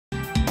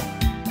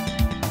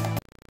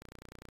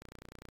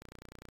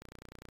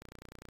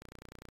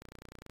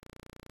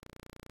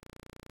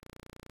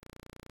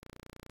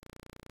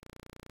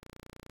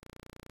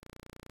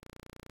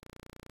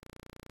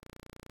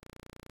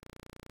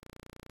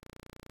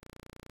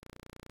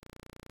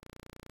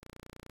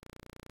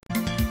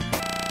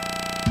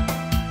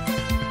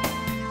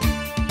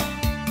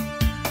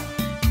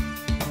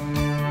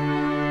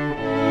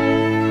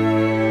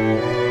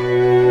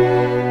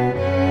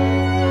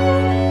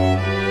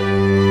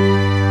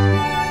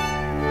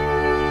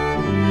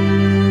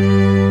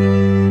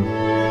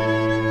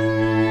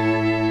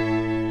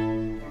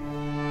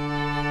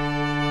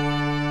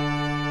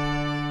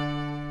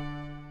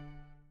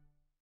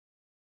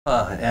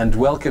and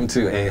welcome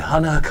to a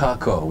Hana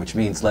Kako, which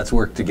means let's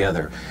work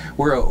together.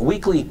 We're a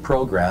weekly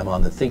program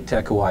on the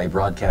ThinkTech Hawaii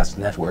Broadcast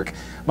Network.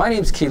 My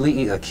name's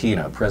Keli'i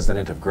Akina,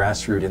 president of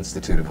Grassroots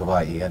Institute of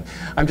Hawaii, and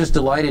I'm just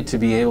delighted to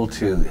be able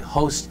to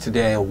host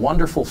today a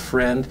wonderful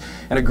friend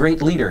and a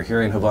great leader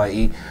here in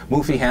Hawaii,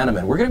 Mufi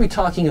Hanneman. We're going to be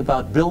talking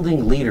about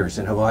building leaders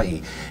in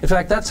Hawaii. In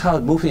fact, that's how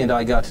Mufi and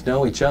I got to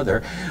know each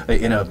other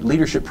in a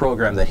leadership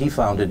program that he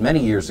founded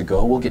many years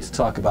ago. We'll get to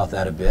talk about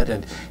that a bit,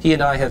 and he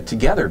and I have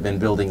together been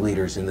building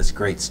leaders in this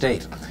great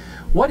state.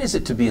 What is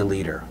it to be a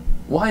leader?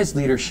 Why is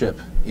leadership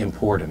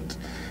important?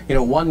 You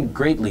know, one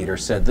great leader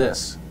said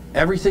this: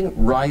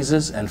 everything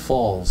rises and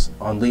falls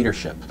on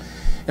leadership.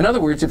 In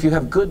other words, if you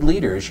have good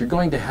leaders, you're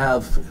going to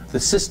have the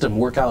system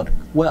work out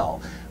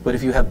well. But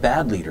if you have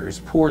bad leaders,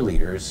 poor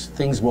leaders,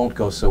 things won't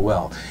go so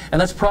well. And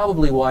that's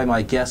probably why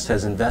my guest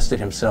has invested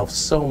himself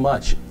so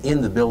much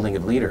in the building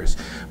of leaders.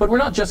 But we're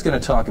not just going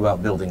to talk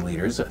about building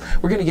leaders.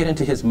 We're going to get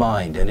into his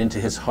mind and into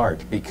his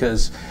heart,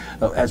 because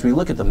as we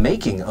look at the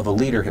making of a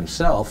leader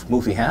himself,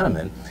 Mufi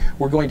Hanneman,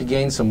 we're going to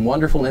gain some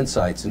wonderful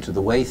insights into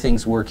the way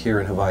things work here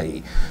in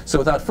Hawaii. So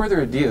without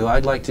further ado,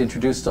 I'd like to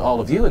introduce to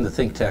all of you in the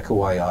ThinkTech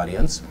Hawaii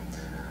audience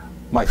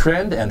my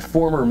friend and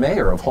former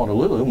mayor of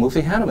Honolulu,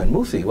 Mufi Hanneman.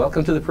 Mufi,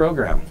 welcome to the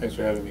program. Thanks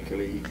for having me,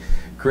 Keli'i.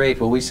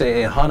 Great. Well, we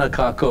say, Hana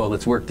Kako,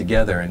 let's work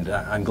together, and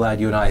I'm glad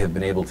you and I have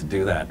been able to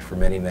do that for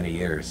many, many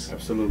years.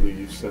 Absolutely.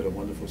 You've set a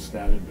wonderful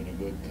standard, been a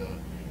good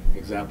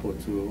example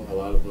to a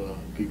lot of the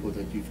people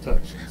that you've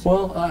touched.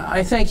 Well,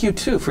 I thank you,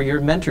 too, for your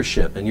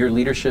mentorship and your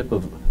leadership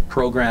of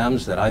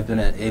programs that I've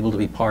been able to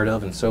be part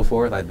of and so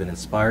forth. I've been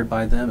inspired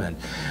by them. And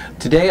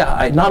today,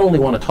 I not only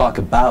want to talk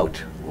about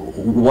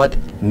what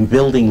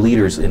building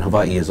leaders in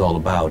Hawaii is all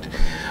about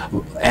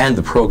and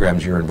the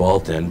programs you're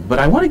involved in, but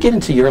I want to get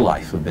into your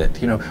life a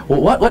bit. You know,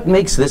 what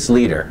makes this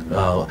leader?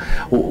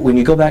 When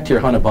you go back to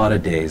your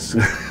Hanabata days,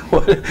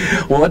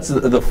 what's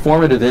the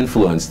formative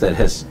influence that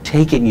has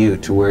taken you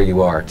to where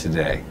you are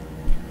today?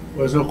 Well,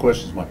 there's no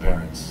question, my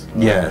parents.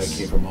 Yes. I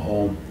came from a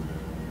home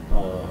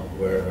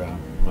where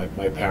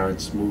my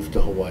parents moved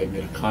to Hawaii,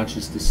 made a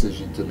conscious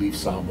decision to leave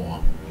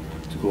Samoa,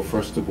 to go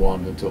first to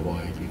Guam, then to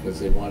Hawaii, because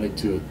they wanted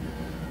to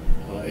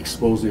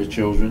expose their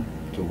children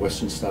to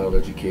Western style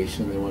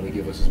education. They want to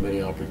give us as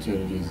many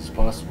opportunities as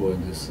possible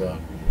in this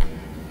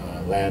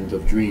land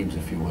of dreams,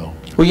 if you will.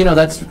 Well, you know,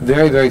 that's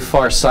very, very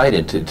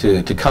far-sighted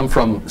to come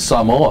from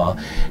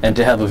Samoa and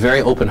to have a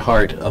very open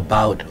heart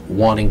about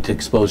wanting to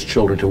expose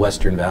children to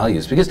Western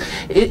values. Because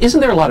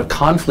isn't there a lot of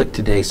conflict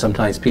today,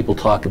 sometimes people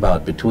talk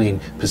about, between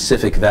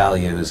Pacific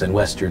values and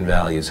Western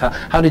values?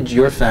 How did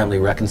your family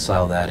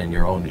reconcile that in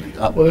your own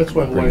upbringing? Well, that's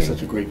why Hawaii is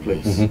such a great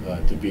place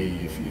to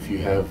be. If you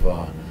have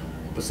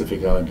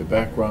Pacific Islander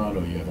background,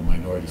 or you have a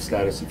minority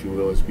status, if you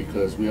will, is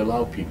because we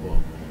allow people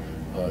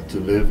to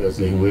live as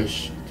they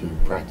wish, to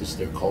practice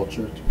their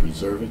culture, to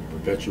preserve it,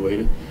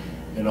 perpetuate it,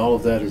 and all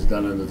of that is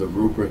done under the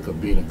rubric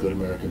of being a good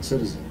American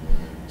citizen.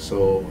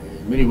 So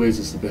in many ways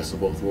it's the best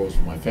of both worlds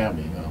for my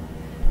family.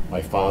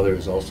 My father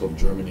is also of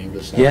German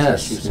English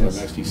ancestry, so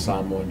I'm actually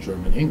Samoan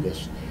German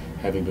English,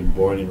 having been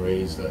born and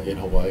raised in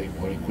Hawaii,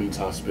 born in Queens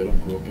Hospital,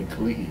 grew up in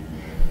Keli'i.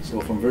 So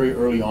from very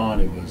early on,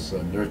 it was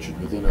nurtured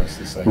within us,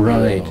 this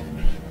idea of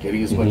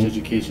getting as much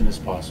education as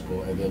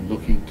possible, and then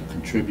looking to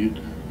contribute,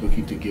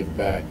 looking to give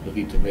back,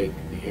 looking to make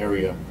the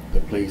area,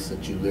 the place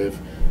that you live,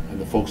 and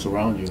the folks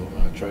around you,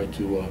 try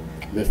to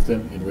lift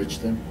them, enrich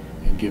them,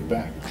 and give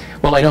back.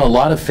 Well, I know a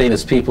lot of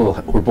famous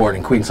people were born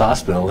in Queens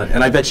Hospital,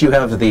 and I bet you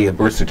have the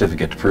birth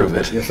certificate to prove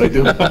it. Yes, I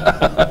do.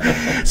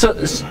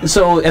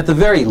 So at the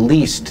very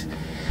least,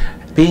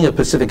 being a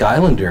Pacific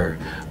Islander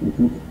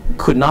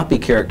could not be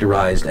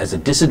characterized as a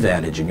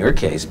disadvantage in your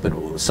case,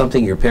 but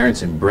something your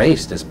parents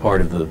embraced as part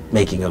of the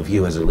making of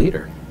you as a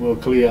leader. Well,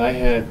 Keli'i, I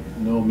had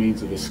no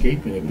means of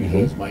escaping it,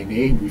 because my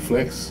name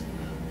reflects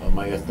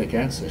my ethnic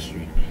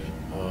ancestry.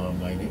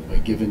 My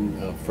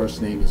given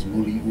first name is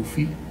Muli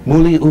Ufi.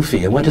 Muli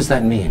Ufi, and what does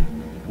that mean?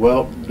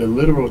 Well, the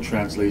literal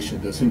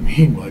translation doesn't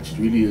mean much. It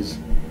really is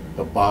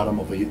the bottom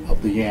of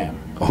the yam.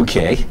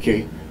 Okay.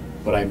 Okay,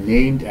 but I'm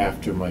named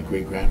after my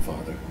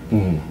great-grandfather,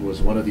 who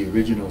was one of the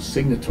original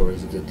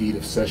signatories of the deed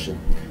of cession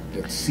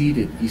that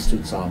ceded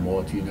Eastern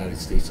Samoa to the United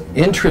States of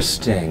America.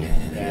 Interesting.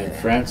 And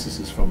Francis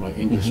is from my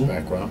English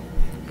background,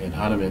 and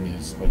Hanneman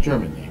is my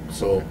German name.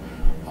 So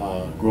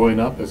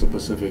growing up as a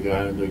Pacific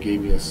Islander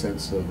gave me a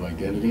sense of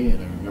identity, and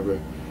I remember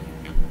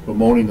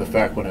bemoaning the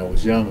fact when I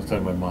was young, I was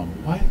telling my mom,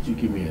 why did you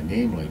give me a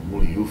name like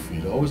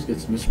Muliufi? It always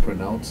gets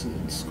mispronounced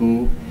in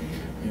school.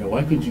 You know,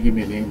 why couldn't you give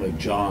me a name like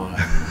John,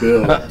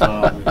 Bill,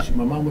 Tom?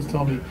 My mom was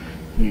telling me,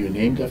 you're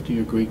named after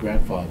your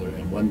great-grandfather,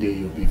 and one day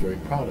you'll be very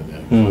proud of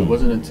that. So it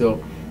wasn't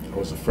until I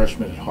was a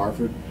freshman at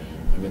Harvard,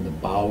 I'm in the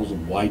bowels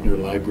of Widener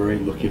Library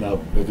looking up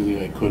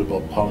everything I could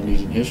about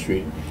Polynesian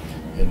history,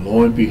 and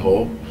lo and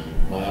behold,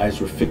 my eyes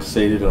were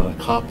fixated on a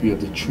copy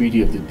of the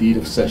Treaty of the Deed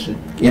of Cession.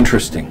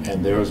 Interesting.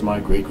 And there was my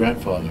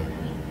great-grandfather,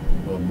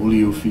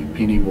 Muliufi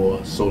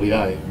Pinimoa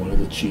Soliai, one of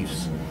the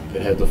chiefs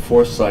that had the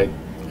foresight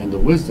and the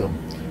wisdom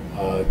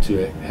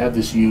to have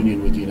this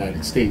union with the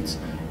United States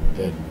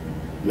that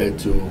led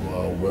to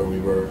where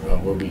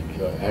we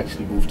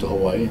actually moved to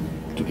Hawaii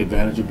and took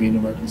advantage of being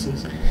American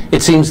citizens.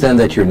 It seems then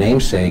that your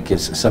namesake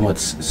is somewhat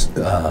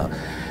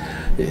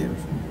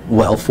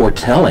well,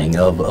 foretelling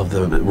of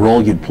the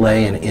role you'd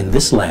play in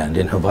this land,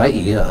 in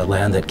Hawaii, a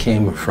land that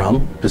came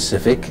from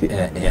Pacific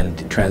and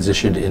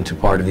transitioned into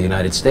part of the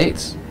United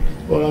States.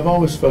 Well, I've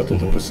always felt that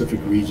the Pacific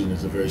region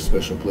is a very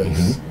special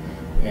place,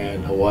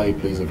 and Hawaii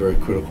plays a very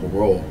critical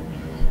role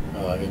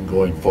in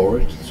going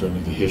forward,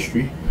 certainly the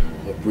history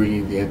of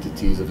bringing the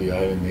entities of the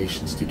island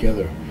nations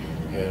together.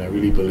 And I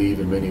really believe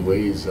in many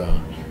ways,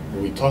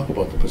 when we talk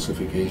about the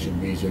Pacific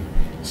Asian region,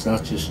 it's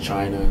not just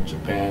China,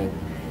 Japan,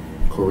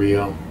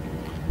 Korea,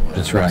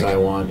 That's right.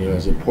 Taiwan. You know,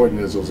 as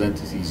important as those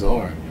entities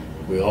are,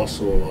 we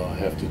also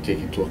have to take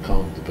into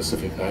account the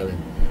Pacific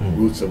Island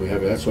roots that we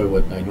have. That's why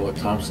what Nainoa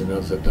Thompson and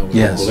others have done with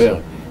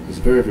Kolea is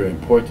very, very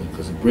important,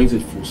 because it brings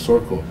it full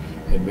circle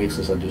and makes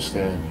us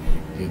understand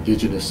the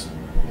indigenous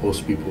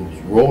host people's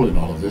role in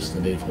all of this, the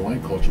Native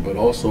Hawaiian culture, but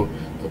also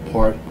the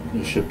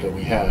partnership that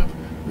we have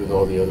with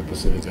all the other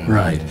Pacific Islands.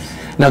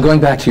 Right. Now, going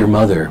back to your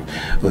mother,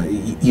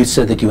 you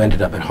said that you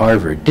ended up at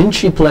Harvard. Didn't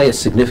she play a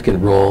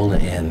significant role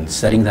in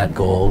setting that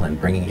goal and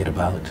bringing it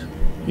about?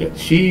 Yeah,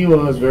 she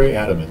was very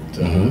adamant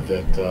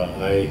that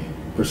I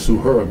pursue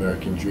her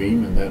American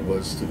dream, and that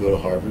was to go to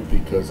Harvard,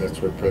 because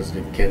that's where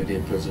President Kennedy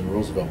and President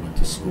Roosevelt went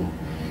to school.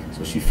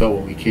 So she felt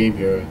when we came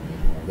here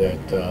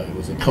that it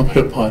was incumbent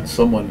upon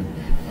someone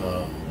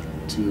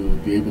to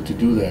be able to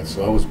do that.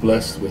 So I was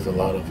blessed with a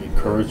lot of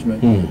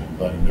encouragement,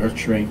 a lot of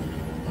nurturing,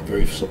 a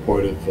very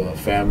supportive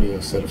family,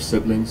 a set of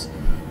siblings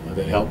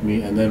that helped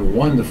me, and then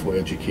wonderful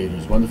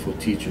educators, wonderful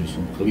teachers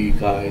from Keli'i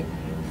Akina,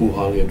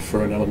 Puhali, and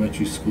Fern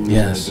Elementary Schools,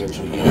 and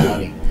eventually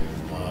Iolani,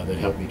 that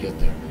helped me get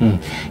there.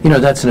 You know,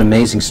 that's an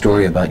amazing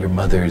story about your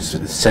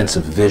mother's sense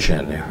of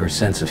vision, her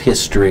sense of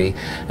history,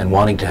 and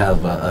wanting to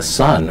have a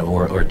son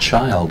or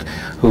child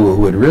who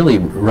would really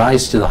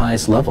rise to the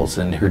highest levels.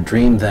 And her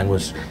dream then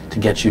was to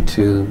get you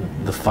to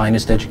the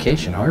finest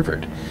education,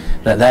 Harvard.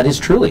 That is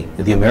truly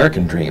the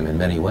American dream in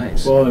many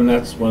ways. Well, and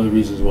that's one of the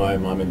reasons why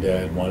Mom and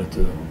Dad wanted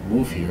to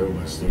move here,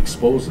 was to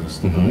expose us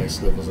to the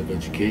highest levels of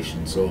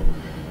education. So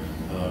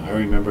I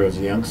remember as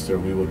a youngster,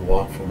 we would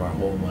walk from our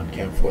home on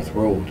Camp Forth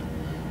Road.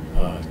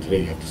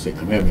 Today you have to say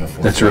Kamehameha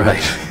Forth. That's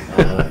right.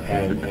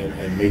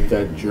 and make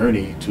that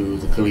journey to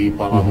the Keli'i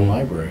Akina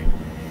Library.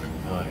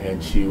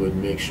 And she would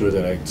make sure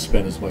that I'd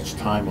spend as much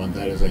time on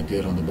that as I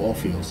did on the ball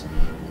fields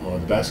or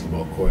the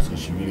basketball courts,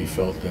 because she really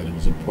felt that it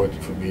was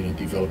important for me to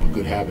develop a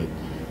good habit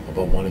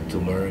about wanting to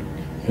learn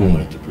and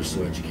wanting to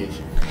pursue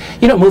education.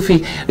 You know,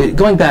 Mufi,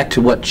 going back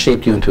to what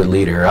shaped you into a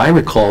leader, I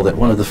recall that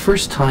one of the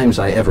first times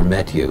I ever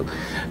met you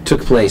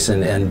took place,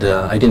 and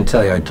I didn't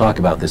tell you I'd talk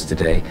about this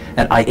today,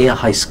 at Aiea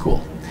High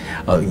School.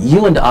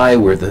 You and I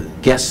were the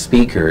guest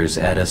speakers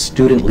at a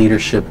student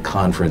leadership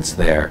conference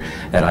there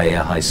at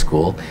Aiea High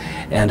School,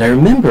 and I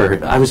remember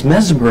I was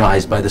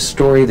mesmerized by the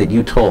story that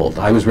you told.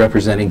 I was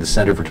representing the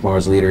Center for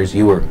Tomorrow's Leaders.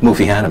 You were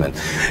Mufi Hanneman,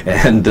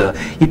 and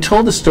you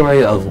told the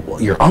story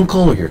of your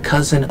uncle or your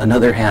cousin,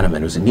 another Hanneman.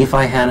 It was a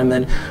Nephi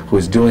Hanneman who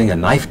was doing a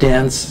knife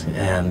dance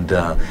and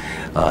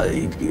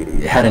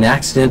had an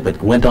accident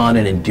but went on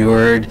and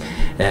endured,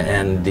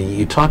 and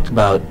you talked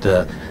about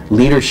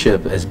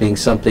leadership as being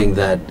something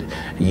that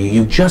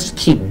you just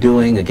keep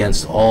doing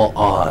against all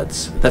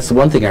odds. That's the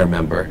one thing I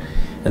remember.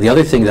 And the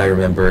other thing that I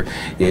remember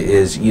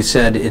is you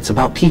said it's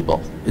about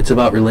people, it's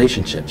about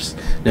relationships.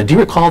 Now, do you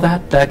recall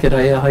that back at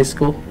Aiea High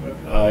School?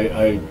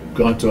 I've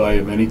gone to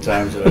Aiea many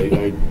times, and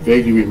I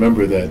vaguely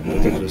remember that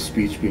particular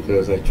speech,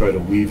 because I try to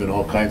weave in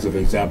all kinds of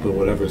examples,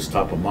 whatever is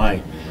top of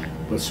mind.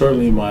 But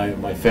certainly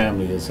my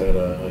family has had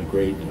a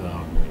great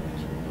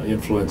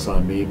influence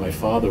on me. My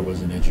father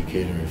was an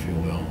educator, if you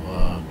will.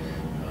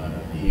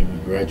 He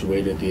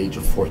graduated at the age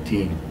of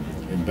 14,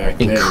 and back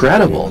then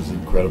it was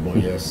incredible,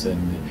 yes.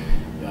 And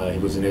he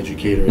was an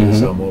educator in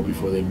Samoa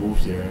before they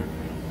moved here,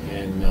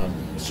 and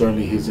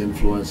certainly his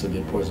influence and the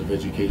importance of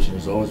education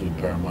has always been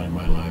paramount in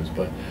my lives.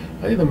 But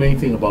I think the main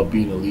thing about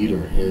being a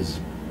leader is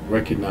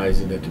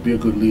recognizing that to be a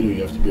good leader,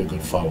 you have to be a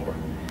good follower.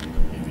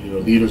 You know,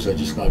 leaders are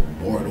just not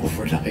born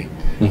overnight,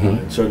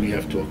 and certainly you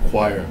have to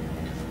acquire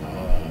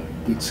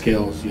good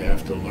skills. You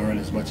have to learn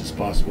as much as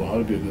possible how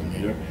to be a good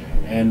leader,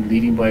 and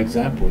leading by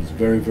example is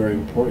very, very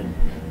important.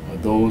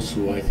 Those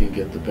who I think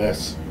get the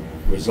best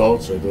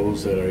results are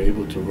those that are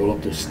able to roll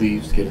up their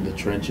sleeves, get in the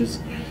trenches,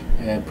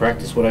 and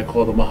practice what I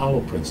call the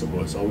mahalo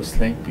principle. It's always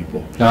thank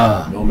people.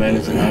 No man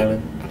is an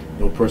island.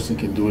 No person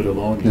can do it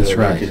alone. You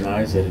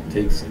recognize that it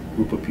takes a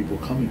group of people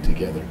coming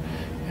together,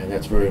 and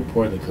that's very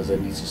important, because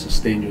that needs to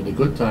sustain you in the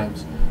good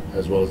times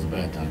as well as the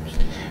bad times.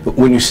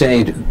 When you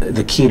say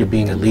the key to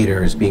being a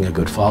leader is being a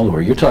good follower,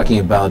 you're talking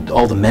about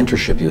all the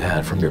mentorship you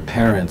had from your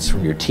parents,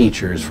 from your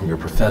teachers, from your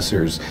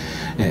professors,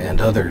 and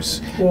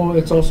others. Well,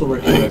 it's also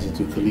recognizing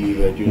to Keli'i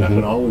that you're not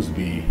going to always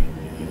be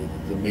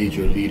the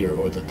major leader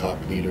or the top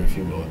leader, if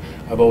you will.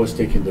 I've always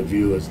taken the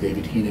view, as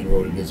David Heenan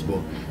wrote in his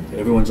book, that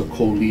everyone's a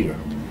co-leader.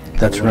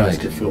 That's Everyone right. has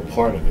to feel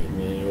part of it.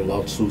 And,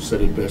 Lao Tzu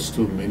said it best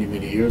too many,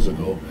 many years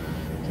ago,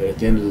 that at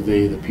the end of the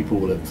day, the people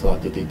will have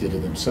thought that they did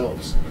it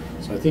themselves.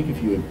 So I think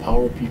if you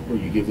empower people,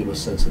 you give them a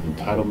sense of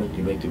entitlement,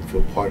 you make them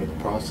feel part of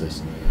the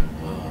process,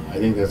 I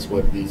think that's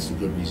what leads to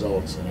good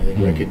results. And I think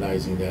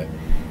recognizing that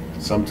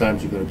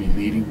sometimes you're going to be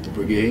leading the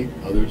brigade,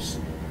 others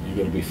you're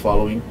going to be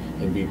following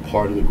and being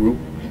part of the group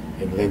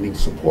and lending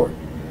support.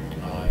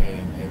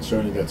 And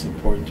certainly that's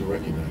important to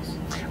recognize.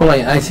 Well,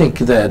 I think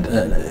that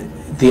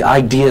the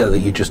idea that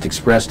you just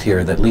expressed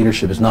here, that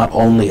leadership is not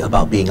only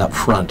about being up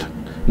front,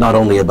 not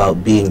only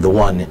about being the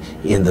one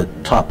in the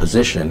top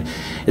position,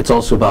 it's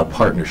also about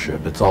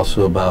partnership. It's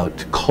also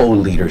about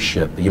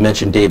co-leadership. You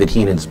mentioned David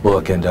Heenan's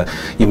book, and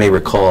you may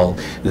recall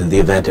the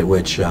event at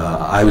which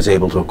I was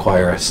able to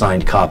acquire a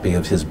signed copy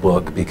of his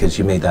book because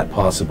you made that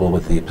possible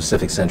with the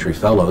Pacific Century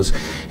Fellows.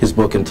 His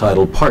book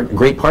entitled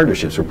Great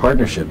Partnerships or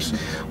Partnerships.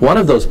 One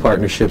of those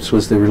partnerships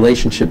was the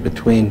relationship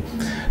between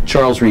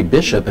Charles Reed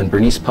Bishop and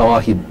Bernice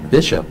Pauahi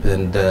Bishop.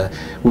 And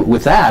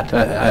with that,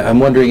 I'm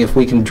wondering if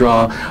we can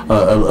draw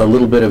a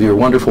little bit of your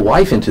wonderful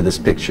wife into this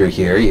picture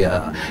here.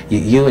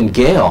 You and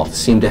Gail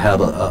seem to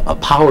have a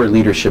power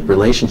leadership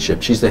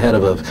relationship. She's the head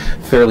of a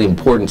fairly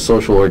important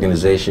social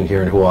organization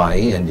here in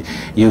Hawaii, and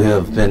you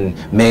have been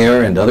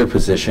mayor and other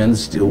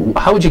positions.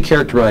 How would you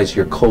characterize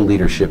your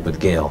co-leadership with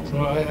Gail?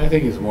 Well, I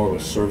think it's more of a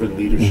servant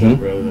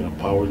leadership rather than a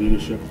power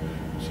leadership.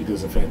 She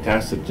does a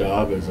fantastic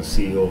job as a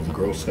CEO of the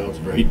Girl Scouts,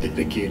 very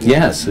dedicated.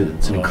 Yes,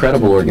 it's an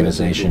incredible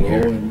organization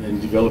here.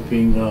 And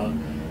developing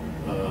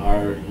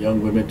our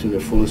young women to their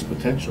fullest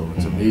potential.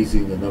 It's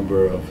amazing the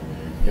number of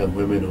young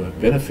women who have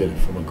benefited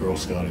from a Girl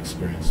Scout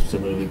experience,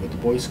 similarly with the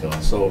Boy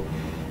Scouts. So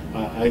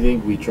I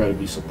think we try to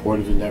be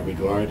supportive in that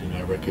regard, and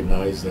I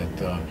recognize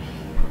that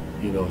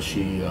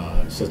she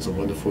sets a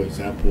wonderful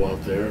example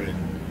out there,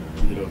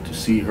 and to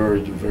see her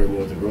do very well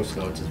with the Girl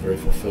Scouts is very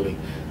fulfilling,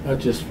 not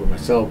just for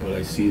myself, but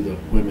I see the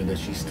women that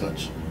she's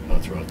touched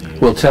throughout the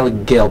years. Well, tell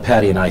Gail,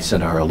 Patty, and I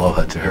send our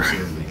aloha to her.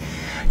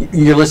 Absolutely.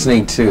 You're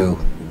listening to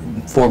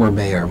former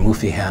Mayor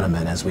Mufi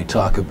Hanneman as we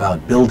talk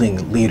about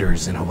building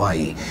leaders in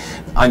Hawaii.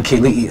 I'm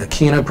Keli'i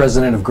Akina,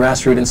 president of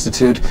Grassroots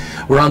Institute.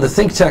 We're on the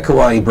ThinkTech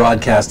Hawaii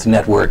Broadcast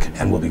Network,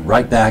 and we'll be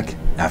right back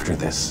after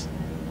this.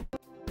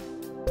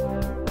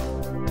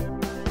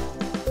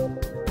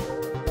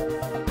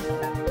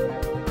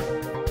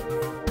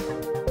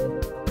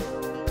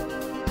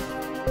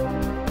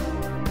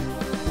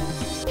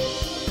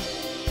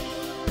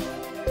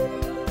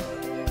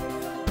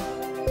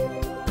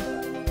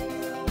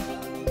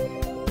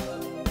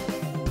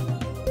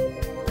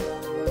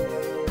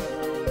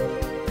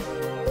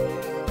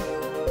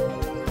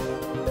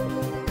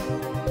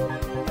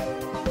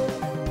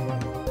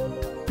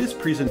 This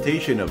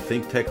presentation of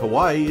ThinkTech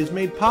Hawaii is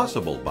made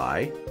possible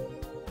by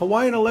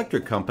Hawaiian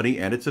Electric Company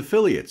and its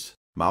affiliates.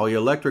 Maui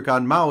Electric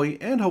on Maui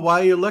and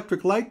Hawaii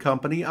Electric Light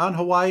Company on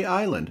Hawaii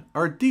Island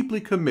are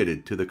deeply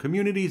committed to the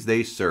communities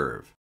they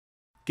serve.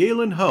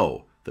 Galen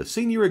Ho, the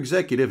senior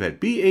executive at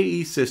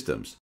BAE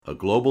Systems, a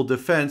global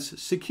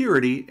defense,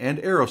 security, and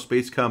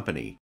aerospace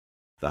company.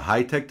 The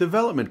High Tech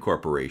Development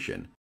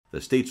Corporation,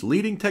 the state's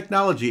leading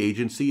technology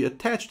agency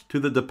attached to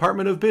the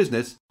Department of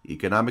Business,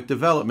 Economic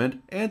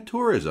Development, and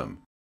Tourism.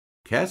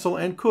 Castle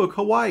and Cook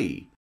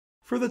Hawaii,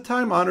 for the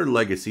time-honored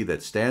legacy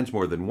that stands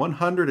more than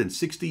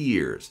 160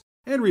 years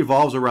and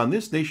revolves around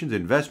this nation's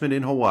investment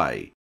in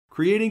Hawaii,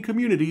 creating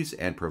communities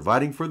and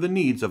providing for the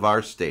needs of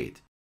our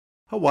state.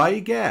 Hawaii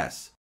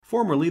Gas,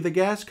 formerly the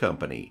Gas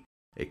Company,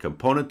 a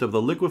component of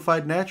the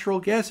Liquefied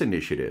Natural Gas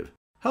Initiative,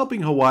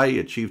 helping Hawaii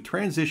achieve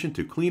transition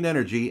to clean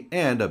energy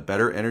and a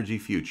better energy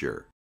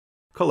future.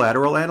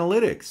 Collateral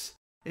Analytics,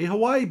 a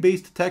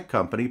Hawaii-based tech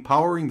company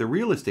powering the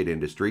real estate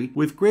industry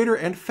with greater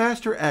and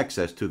faster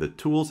access to the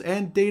tools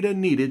and data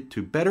needed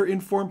to better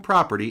inform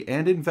property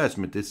and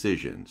investment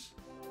decisions.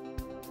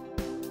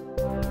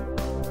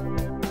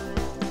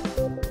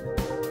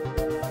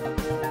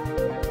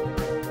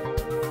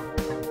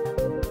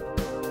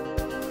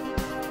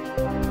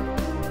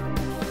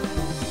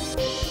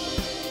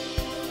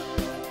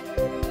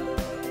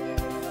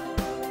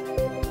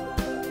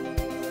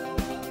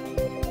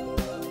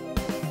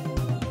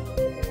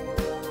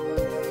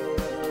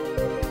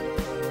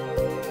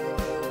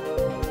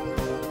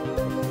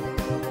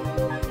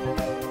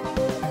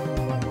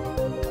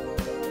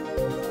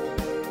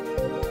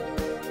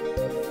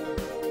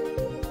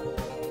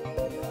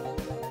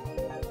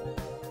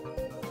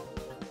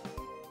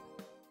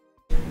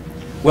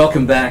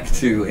 Welcome back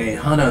to a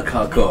Hana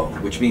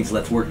Kako, which means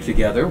let's work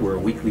together. We're a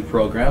weekly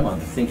program on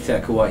the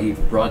ThinkTech Hawaii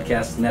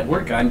Broadcast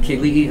Network. I'm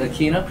Keli'i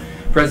Akina,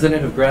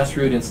 president of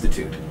Grassroots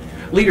Institute.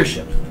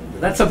 Leadership,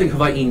 that's something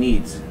Hawaii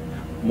needs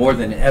more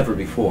than ever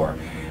before.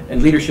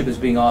 And leadership is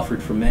being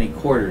offered from many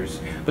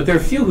quarters. But there are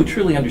few who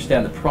truly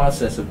understand the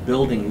process of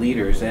building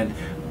leaders, and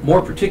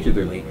more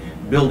particularly,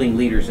 building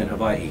leaders in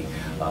Hawaii.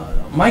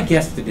 My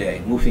guest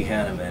today, Mufi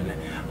Hanneman,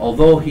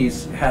 although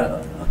he's had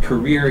a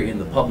career in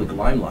the public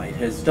limelight,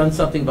 has done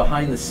something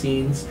behind the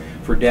scenes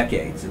for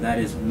decades, and that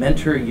is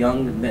mentor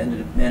young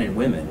men and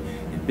women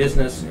in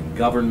business, in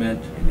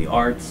government, in the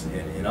arts,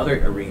 and in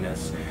other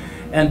arenas.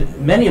 And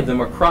many of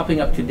them are cropping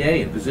up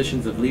today in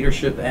positions of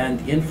leadership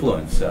and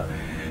influence.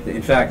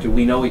 In fact,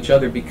 we know each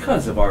other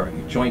because of our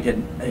joint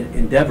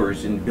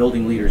endeavors in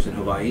building leaders in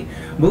Hawaii.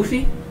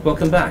 Mufi,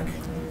 welcome back.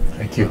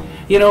 Thank you.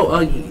 You know,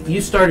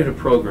 you started a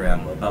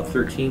program about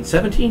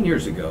 17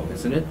 years ago,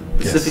 isn't it?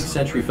 Pacific Yes.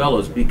 Century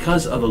Fellows,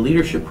 because of a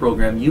leadership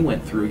program you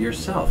went through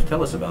yourself.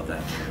 Tell us about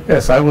that.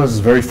 Yes, I was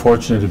very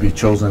fortunate to be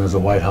chosen as a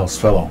White House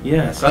Fellow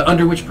Yes.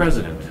 Under which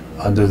president?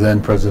 under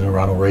then President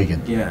Ronald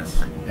Reagan.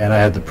 Yes. And I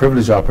had the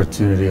privileged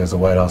opportunity as a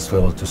White House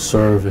Fellow to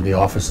serve in the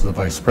office of the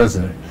Vice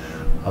President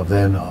of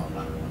then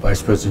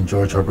Vice President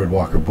George Herbert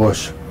Walker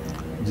Bush.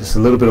 Just a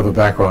little bit of a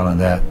background on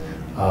that.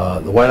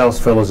 The White House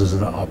Fellows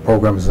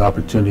program is an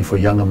opportunity for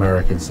young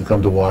Americans to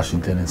come to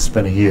Washington and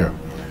spend a year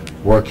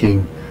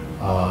working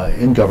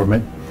in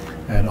government,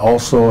 and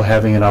also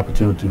having an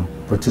opportunity to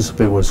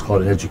participate in what's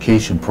called an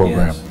education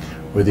program, Yes.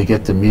 where they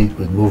get to meet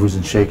with movers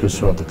and shakers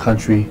throughout the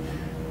country,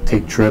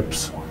 take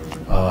trips,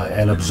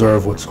 and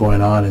observe what's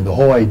going on. And the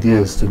whole idea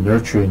is to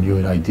nurture in you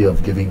an idea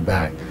of giving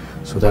back,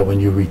 so that when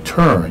you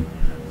return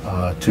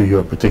to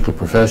your particular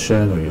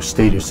profession or your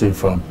state you're sitting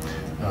from,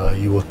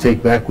 you will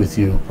take back with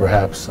you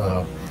perhaps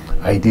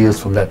ideas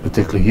from that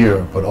particular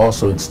year, but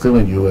also instill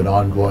in you an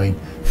ongoing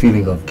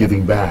feeling of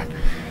giving back.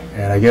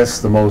 And I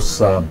guess the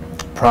most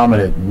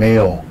prominent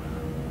male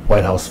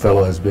White House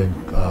Fellow has been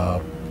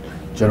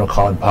General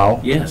Colin Powell.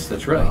 Yes,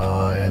 that's right.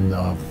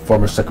 And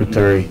former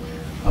Secretary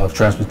of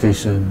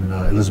Transportation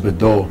Elizabeth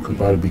Dole could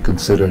probably be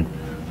considered,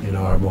 you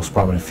know, our most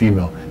prominent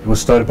female. It was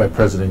started by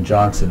President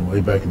Johnson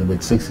way back in the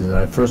mid-60s, and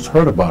I first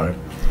heard about it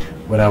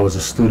when I was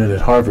a student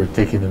at Harvard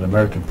taking an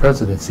American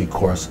presidency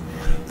course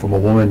from a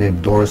woman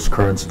named Doris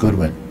Kearns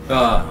Goodwin,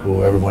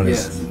 who everyone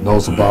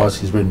knows about.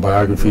 She's written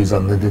biographies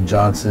on Lyndon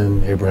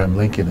Johnson, Abraham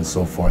Lincoln, and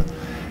so forth.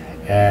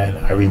 And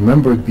I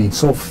remembered being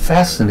so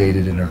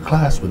fascinated in her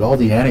class with all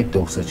the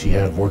anecdotes that she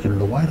had of working in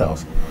the White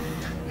House.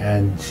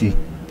 And she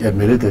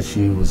admitted that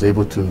she was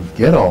able to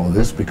get all of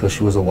this because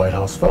she was a White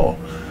House Fellow.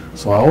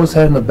 So I always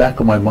had in the back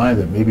of my mind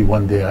that maybe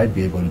one day I'd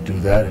be able to do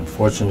that, and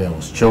fortunately I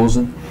was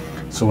chosen.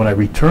 So when I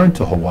returned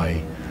to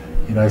Hawaii,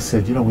 you know, I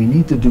said, you know, we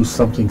need to do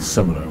something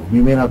similar. We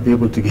may not be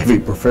able to give a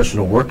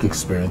professional work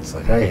experience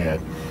like I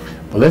had,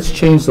 but let's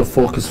change the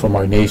focus from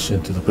our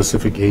nation to the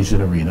Pacific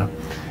Asian arena,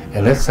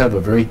 and let's have a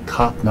very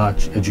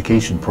top-notch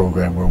education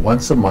program where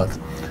once a month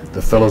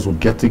the fellows would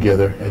get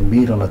together and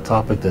meet on a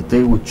topic that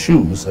they would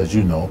choose, as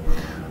you know,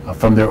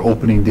 from their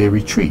opening day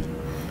retreat.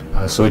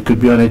 So it could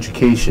be on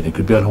education, it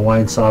could be on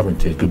Hawaiian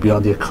sovereignty, it could be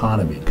on the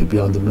economy, it could be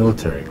on the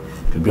military,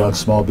 it could be on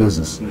small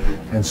business.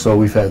 And so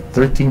we've had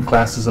 13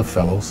 classes of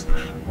fellows.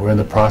 We're in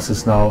the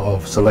process now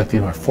of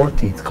selecting our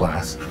 14th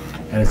class,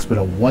 and it's been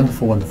a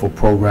wonderful, wonderful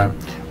program.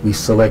 We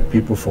select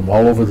people from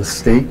all over the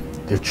state.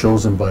 They're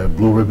chosen by a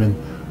blue ribbon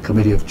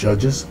committee of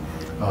judges.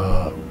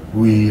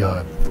 We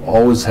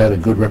always had a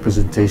good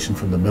representation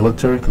from the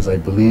military, because I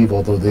believe,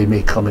 although they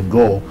may come and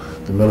go,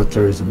 the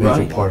military is a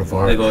major part of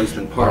our They've always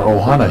been part our of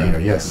the ohana program. here.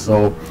 Yes,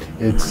 so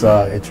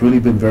it's really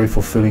been very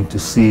fulfilling to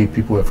see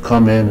people who have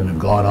come in and have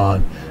gone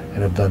on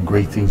and have done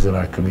great things in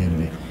our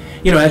community.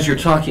 You know, as you're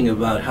talking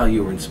about how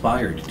you were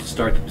inspired to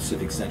start the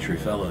Pacific Century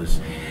Fellows,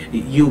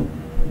 you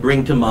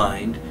bring to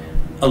mind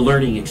a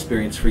learning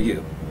experience for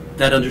you.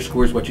 That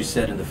underscores what you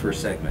said in the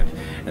first segment,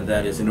 and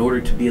that is, in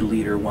order to be a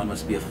leader, one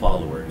must be a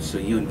follower. So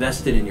you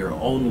invested in your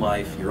own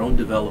life, your own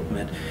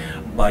development,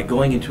 by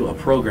going into a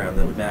program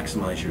that would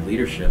maximize your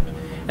leadership,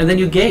 and then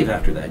you gave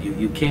after that.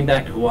 You came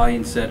back to Hawaii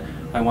and said,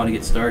 I want to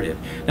get started.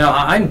 Now,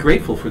 I'm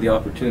grateful for the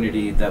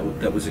opportunity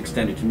that was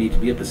extended to me to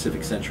be a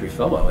Pacific Century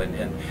Fellow,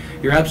 and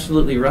you're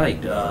absolutely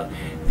right.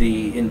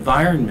 The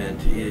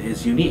environment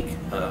is unique.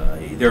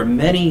 There are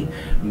many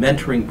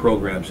mentoring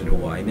programs in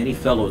Hawaii, many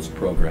fellows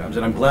programs,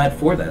 and I'm glad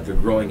for that. They're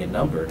growing in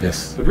number.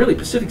 Yes. But really,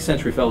 Pacific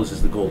Century Fellows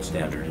is the gold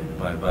standard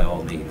by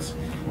all means.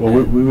 Well,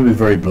 we will be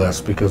very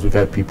blessed because we've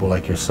had people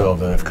like yourself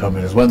that have come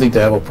in. It's one thing to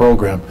have a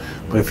program,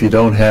 but if you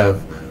don't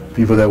have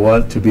people that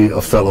want to be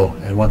a fellow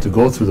and want to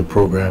go through the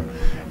program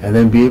and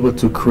then be able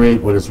to create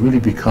what has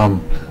really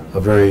become a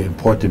very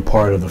important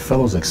part of the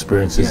fellows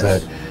experience is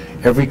that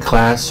every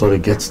class sort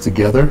of gets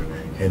together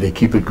and they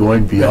keep it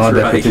going beyond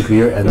that particular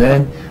year, and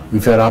then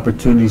we've had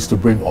opportunities to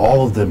bring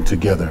all of them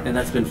together. And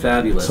that's been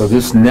fabulous. So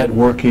this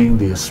networking,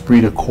 the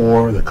esprit de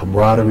corps, the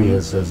camaraderie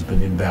has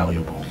been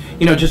invaluable.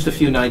 You know, just a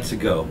few nights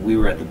ago, we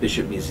were at the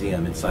Bishop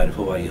Museum inside of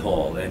Hawaii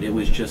Hall, and it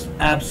was just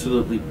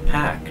absolutely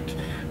packed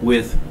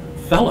with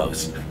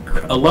fellows,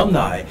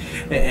 alumni,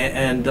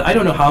 and I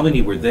don't know how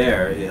many were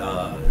there.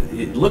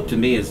 It looked to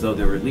me as though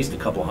there were at least a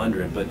couple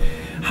hundred, but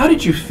how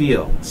did you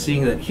feel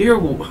seeing that here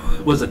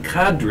was a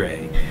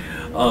cadre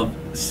of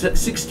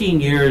 16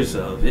 years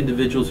of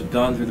individuals who've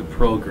gone through the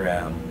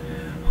program,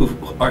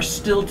 who are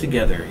still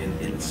together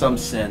in some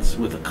sense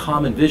with a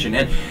common vision?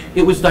 And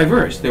it was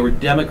diverse. There were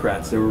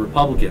Democrats, there were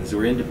Republicans, there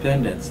were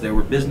independents, there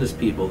were business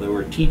people, there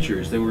were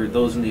teachers, there were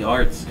those in the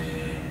arts.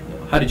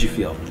 How did you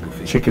feel?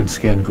 Chicken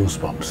skin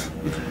goosebumps.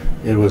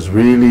 It was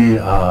really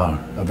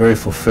a very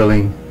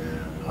fulfilling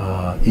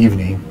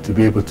evening to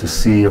be able to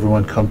see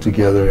everyone come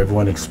together,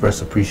 everyone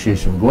express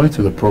appreciation going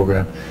through the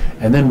program,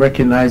 and then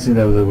recognizing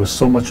that there was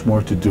so much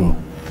more to do,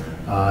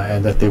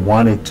 and that they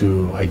wanted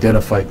to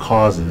identify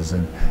causes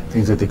and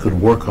things that they could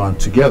work on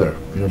together,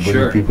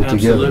 bringing people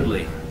together.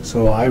 Absolutely.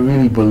 So I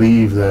really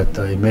believe that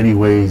in many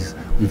ways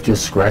we've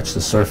just scratched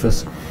the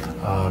surface.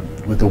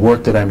 With the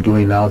work that I'm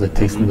doing now that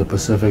takes me to the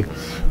Pacific,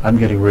 I'm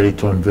getting ready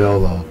to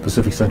unveil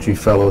Pacific Century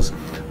Fellows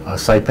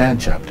Saipan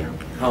chapter.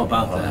 How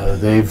about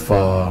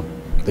that?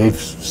 They've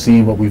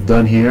seen what we've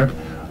done here.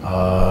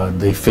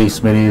 They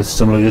face many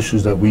similar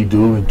issues that we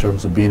do in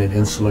terms of being an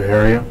insular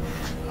area.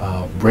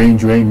 Brain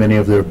drain, many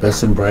of their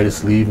best and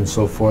brightest leave and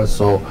so forth.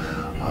 So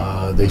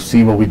they've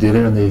seen what we did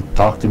here and they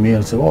talked to me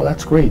and said, oh,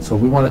 that's great. So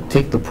we want to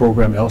take the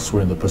program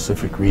elsewhere in the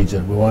Pacific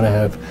region. We want to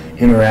have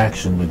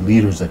interaction with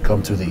leaders that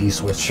come through the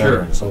East-West Center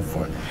and so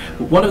forth.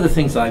 One of the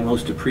things I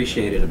most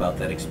appreciated about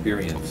that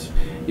experience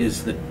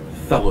is the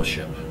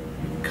fellowship.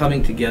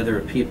 Coming together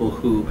of people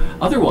who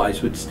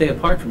otherwise would stay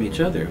apart from each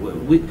other.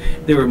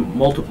 There were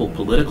multiple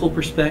political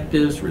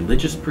perspectives,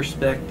 religious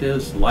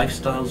perspectives,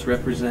 lifestyles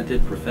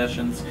represented,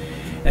 professions,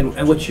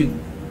 and what you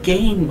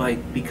gain by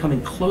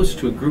becoming close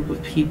to a group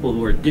of people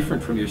who are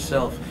different from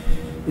yourself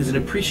is an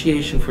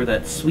appreciation for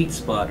that sweet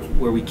spot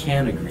where we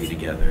can agree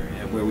together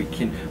and where we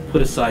can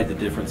put aside the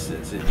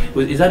differences.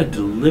 Is that a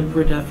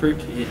deliberate effort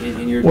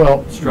in your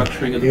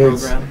structuring of the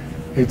program?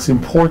 It's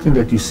important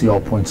that you see all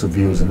points of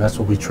views, and that's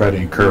what we try to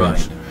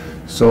encourage. Right.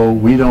 So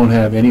we don't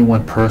have any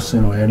one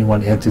person or any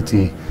one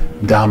entity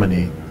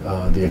dominate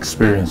the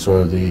experience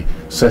or the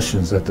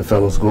sessions that the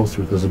fellows go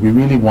through, because we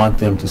really want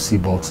them to see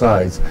both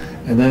sides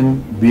and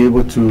then be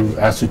able to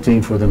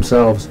ascertain for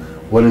themselves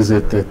what is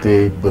it that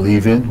they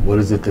believe in, what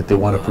is it that they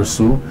want to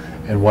pursue,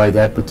 and why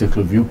that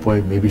particular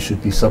viewpoint maybe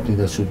should be something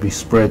that should be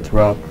spread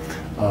throughout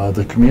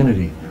the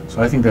community.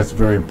 So I think that's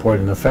very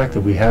important. The fact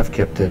that we have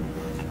kept it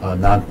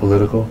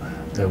non-political,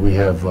 that we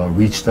have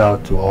reached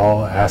out to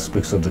all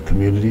aspects of the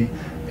community,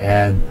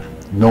 and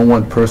no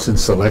one person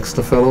selects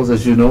the fellows,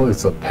 as you know.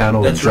 It's a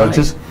panel of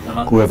judges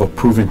who have a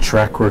proven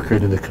track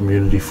record in the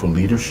community for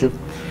leadership.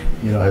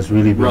 Has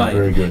really been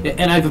very good.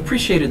 And I've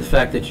appreciated the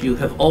fact that you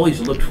have always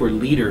looked for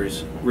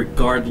leaders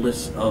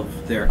regardless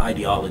of their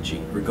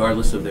ideology,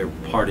 regardless of their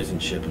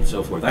partisanship and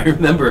so forth. I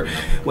remember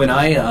when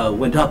I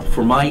went up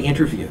for my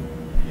interview,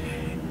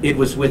 it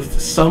was with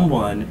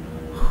someone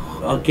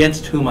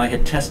against whom I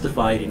had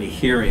testified in a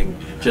hearing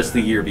just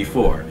the year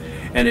before.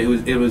 And it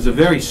was a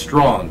very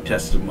strong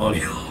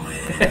testimonial.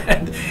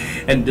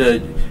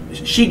 and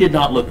she did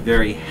not look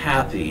very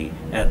happy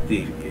at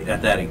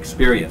that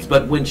experience.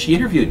 But when she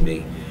interviewed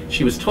me,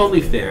 she was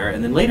totally fair.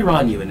 And then later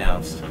on, you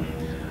announced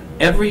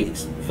every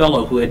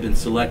fellow who had been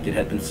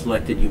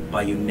selected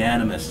by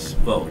unanimous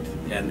vote.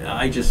 And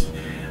I just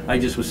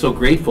was so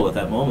grateful at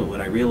that moment when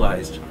I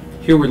realized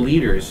here were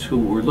leaders who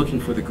were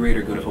looking for the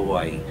greater good of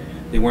Hawaii.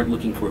 They weren't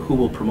looking for who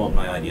will promote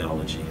my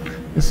ideology.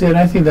 You see, and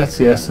I think that's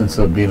the essence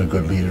of being a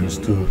good leader, is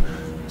to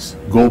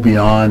go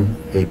beyond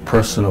a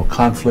personal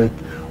conflict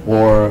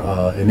or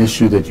an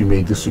issue that you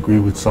may disagree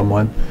with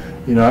someone.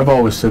 I've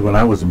always said when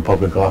I was in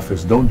public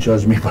office, don't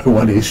judge me by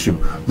one issue.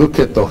 Look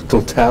at the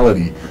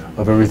totality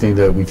of everything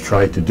that we've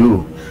tried to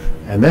do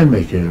and then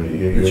make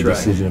your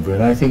decision.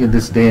 And I think in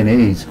this day and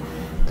age,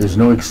 there's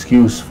no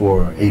excuse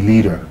for a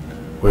leader,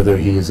 whether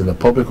he is in the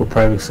public or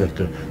private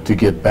sector, to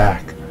get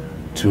back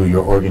to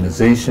your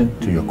organization,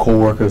 to your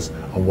coworkers,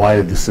 on why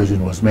a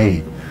decision was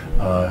made.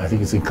 I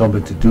think it's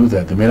incumbent to do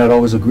that. They may not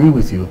always agree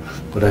with you,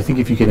 but I think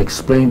if you can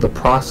explain the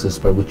process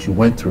by which you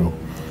went through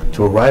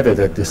to arrive at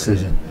that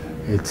decision,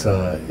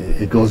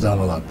 it goes down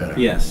a lot better.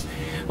 Yes.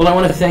 Well, I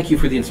want to thank you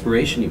for the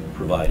inspiration you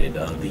provided.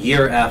 The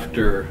year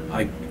after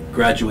I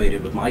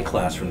graduated with my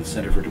class from the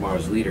Center for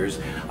Tomorrow's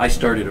Leaders, I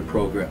started a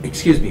program,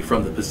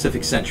 from the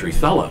Pacific Century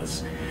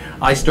Fellows.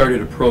 I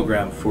started a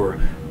program for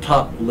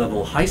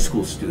top-level high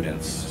school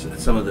students,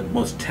 some of the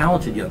most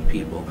talented young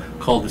people,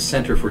 called the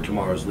Center for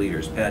Tomorrow's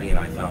Leaders. Patty and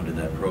I founded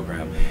that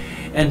program,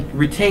 and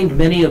retained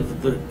many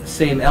of the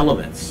same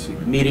elements,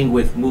 meeting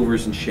with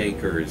movers and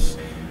shakers,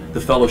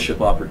 the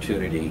fellowship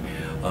opportunity,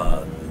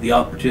 the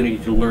opportunity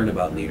to learn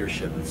about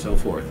leadership and so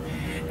forth.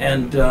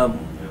 And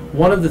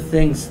one of the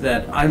things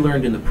that I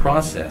learned in the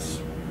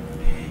process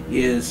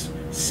is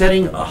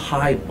setting a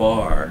high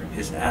bar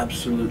is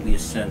absolutely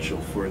essential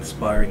for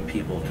inspiring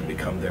people to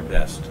become their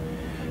best.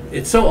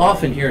 It's so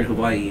often here in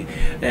Hawaii,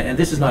 and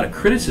this is not a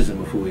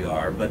criticism of who we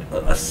are, but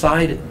a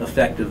side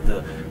effect of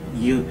the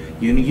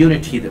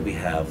unity that we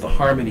have, the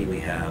harmony we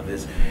have,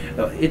 is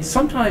it's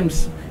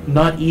sometimes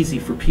not easy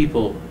for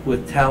people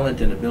with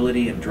talent and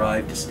ability and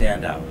drive to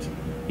stand out.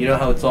 You know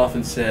how it's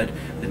often said,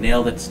 the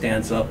nail that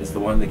stands up is the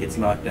one that gets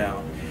knocked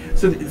down.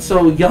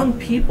 So young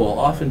people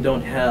often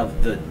don't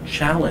have the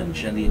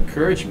challenge and the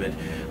encouragement,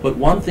 but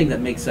one thing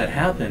that makes that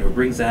happen or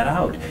brings that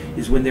out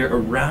is when they're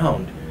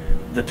around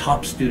the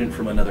top student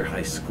from another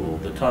high school,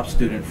 the top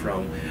student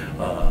from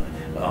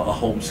a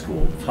home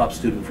school, the top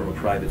student from a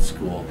private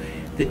school.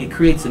 It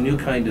creates a new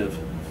kind of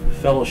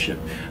fellowship.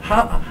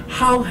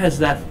 How has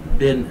that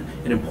been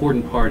an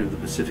important part of the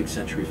Pacific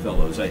Century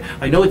Fellows.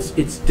 I know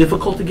it's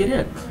difficult to get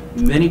in.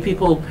 Many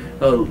people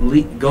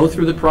go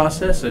through the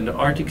process and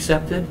aren't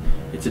accepted.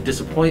 It's a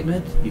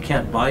disappointment. You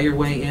can't buy your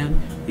way in.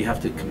 You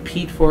have to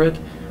compete for it.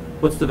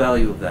 What's the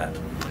value of that?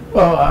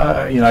 Well,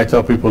 I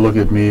tell people, look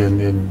at me,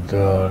 and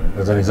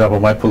as an example,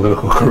 my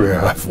political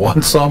career. I've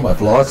won some,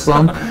 I've lost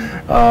some,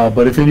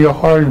 but if in your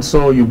heart and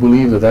soul you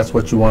believe that that's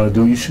what you want to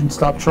do, you shouldn't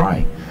stop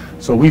trying.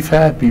 So we've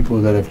had people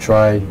that have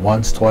tried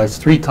once, twice,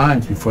 3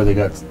 times before they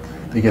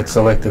get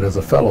selected as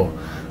a fellow.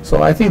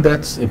 So I think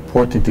that's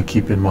important to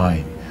keep in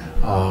mind.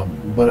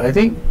 But I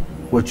think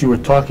what you were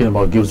talking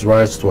about gives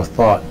rise to a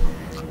thought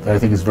that I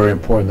think is very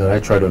important that I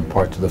try to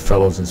impart to the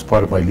fellows as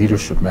part of my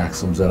leadership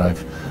maxims that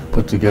I've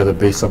put together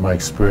based on my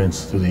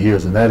experience through the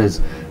years, and that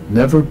is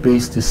never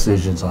base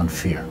decisions on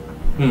fear.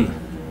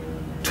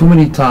 Too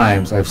many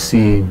times I've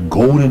seen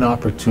golden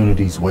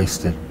opportunities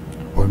wasted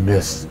or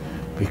missed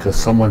because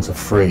someone's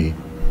afraid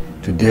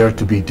to dare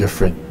to be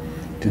different,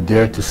 to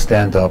dare to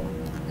stand up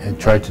and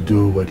try to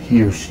do what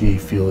he or she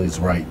feels is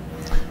right.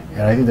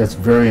 And I think that's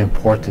very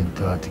important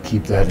to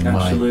keep that in mind.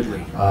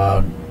 Absolutely.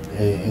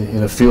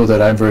 In a field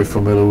that I'm very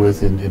familiar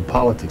with, in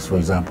politics, for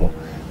example,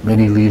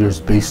 many leaders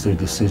base their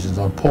decisions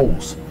on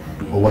polls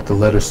or what the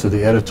letters to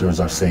the editors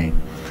are saying,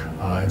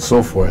 and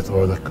so forth,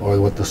 or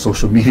what the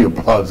social media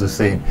blogs are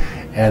saying,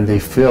 and they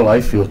fail,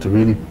 I feel, to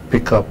really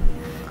pick up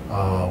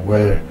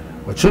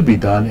what should be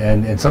done,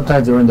 and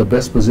sometimes they're in the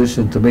best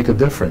position to make a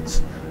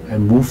difference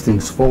and move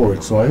things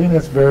forward. So I think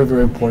that's very,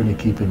 very important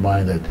to keep in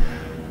mind that,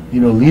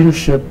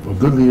 leadership, or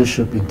good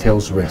leadership,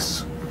 entails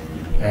risks.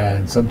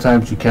 And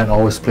sometimes you can't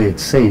always play it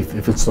safe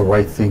if it's the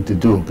right thing to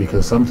do,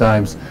 because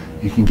sometimes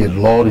you can get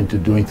lulled into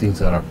doing things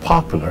that are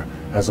popular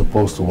as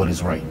opposed to what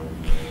is right.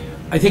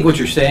 I think what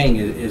you're saying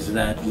is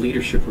that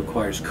leadership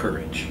requires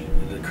courage.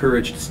 The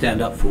courage to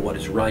stand up for what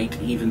is right,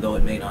 even though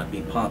it may not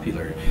be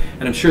popular.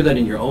 And I'm sure that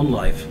in your own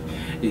life,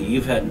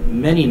 you've had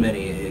many,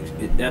 many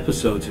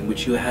episodes in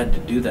which you had to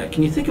do that.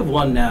 Can you think of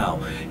one now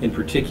in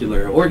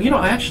particular? Or,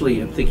 I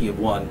actually am thinking of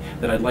one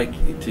that I'd like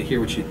to hear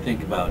what you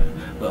think about,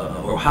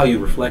 or how you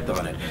reflect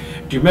on it.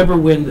 Do you remember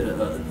when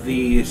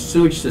the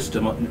sewage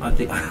system near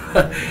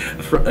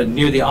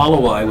the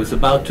Alawai was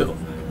about to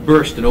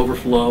burst and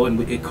overflow,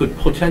 and it could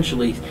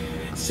potentially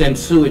send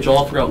sewage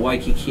all throughout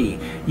Waikiki?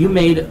 You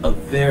made a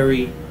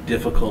very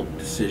difficult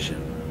decision,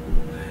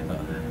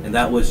 and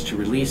that was to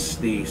release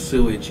the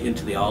sewage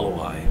into the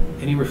Alawai.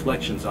 Any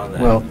reflections on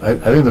that? Well, I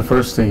think the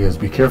first thing is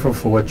be careful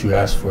for what you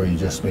ask for, you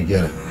just may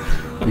get it.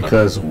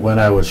 Because when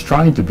I was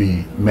trying to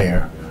be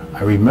mayor,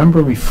 I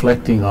remember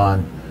reflecting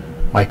on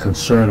my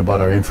concern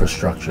about our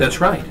infrastructure.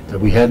 That's right. That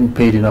we hadn't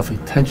paid enough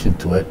attention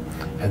to it,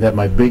 and that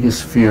my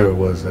biggest fear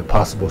was a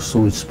possible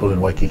sewage spill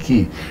in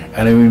Waikiki.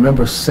 And I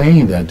remember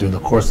saying that during the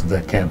course of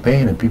that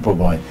campaign, and people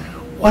going,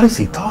 what is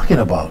he talking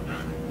about?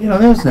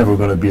 There's never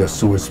going to be a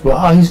sewage spill.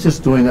 Oh, he's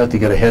just doing that to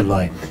get a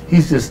headline.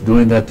 He's just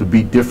doing that to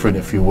be different,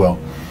 if you will.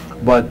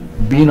 But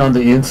being on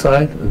the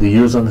inside, the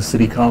years on the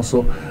city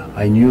council,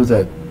 I knew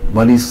that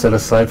monies set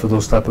aside for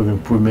those type of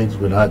improvements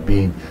were not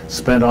being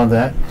spent on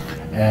that.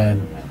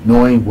 And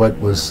knowing what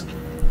was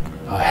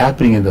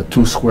happening in the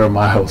 2 square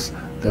miles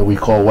that we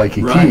call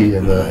Waikiki, right,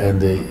 and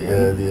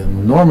the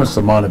enormous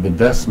amount of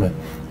investment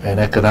and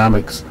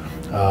economics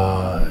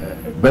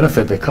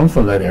benefit that comes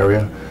from that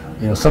area,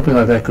 something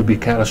like that could be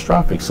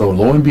catastrophic. So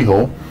lo and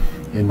behold,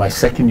 in my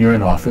 2nd year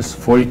in office,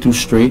 42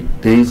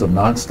 straight days of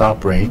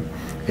nonstop rain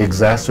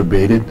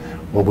exacerbated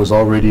what was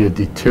already a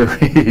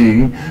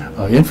deteriorating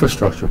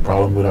infrastructure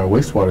problem with our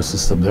wastewater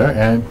system there,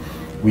 and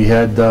we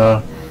had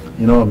a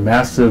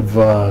massive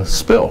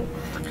spill.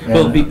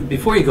 Well,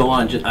 before you go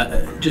on,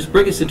 just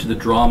bring us into the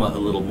drama a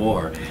little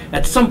more.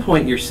 At some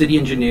point, your city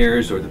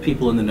engineers or the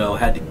people in the know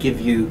had to give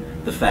you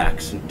the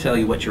facts and tell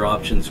you what your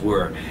options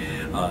were.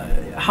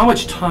 How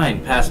much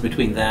time passed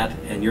between that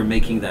and you're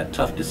making that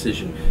tough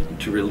decision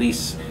to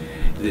release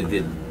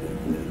the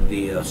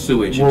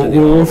sewage into the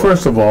Well,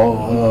 first of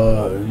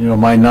all,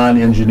 my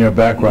non-engineer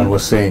background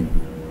was saying,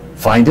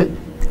 find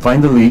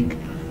the leak,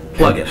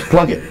 plug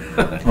it.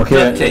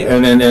 Okay,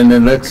 and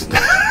then let's...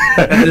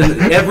 and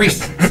then every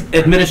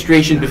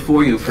administration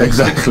before you. For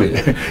exactly.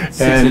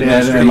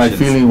 And my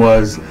feeling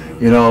was,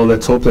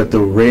 let's hope that the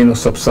rain will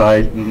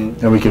subside,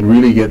 and we can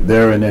really get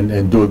there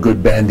and do a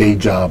good Band-Aid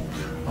job,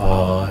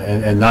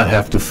 and not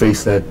have to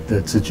face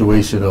that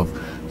situation of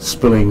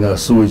spilling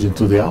sewage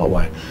into the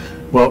Alawai.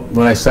 Well,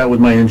 when I sat with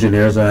my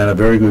engineers, I had a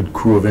very good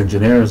crew of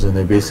engineers, and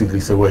they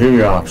basically said, well, here are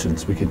your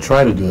options. We can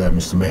try to do that,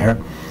 Mr.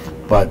 Mayor,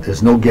 but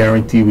there's no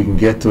guarantee we can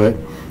get to it,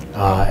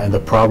 and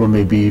the problem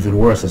may be even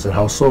worse. I said,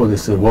 how so? They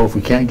said, well, if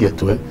we can't get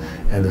to it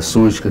and the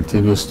sewage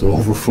continues to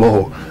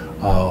overflow,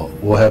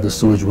 we'll have the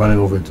sewage running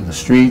over into the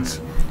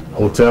streets,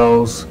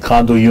 hotels,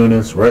 condo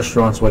units,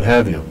 restaurants, what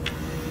have you.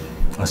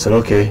 I said,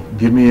 okay,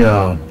 give me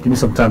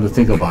some time to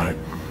think about it.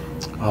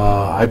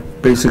 I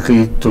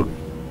basically took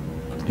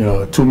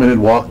a 2-minute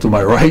walk to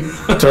my right,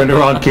 turned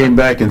around, came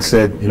back and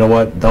said, you know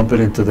what, dump it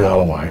into the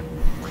Alawai.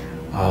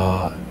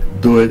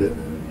 Do it,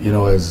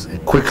 as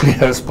quickly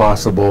as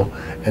possible,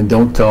 and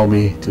don't tell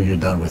me till you're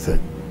done with it.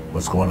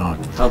 what's going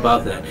on. How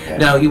about that?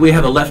 Now, we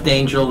have a left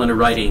angel and a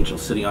right angel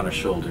sitting on our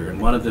shoulder, and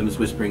one of them is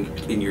whispering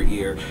in your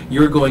ear,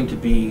 you're going to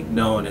be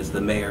known as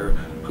the mayor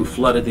who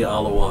flooded the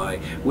Ala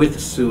with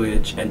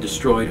sewage and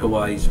destroyed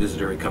Hawaii's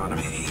visitor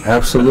economy.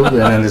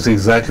 Absolutely, and it's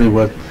exactly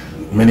what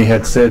many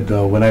had said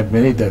when I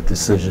made that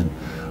decision.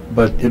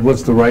 But it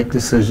was the right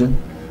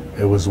decision.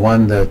 It was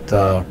one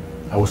that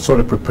I was sort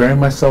of preparing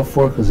myself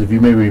for, because if you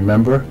may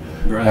remember,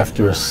 Right.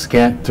 after a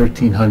scant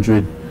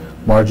 1,300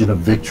 margin of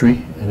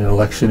victory in an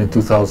election in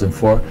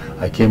 2004,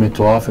 I came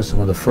into office, and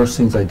one of the first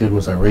things I did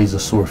was I raised the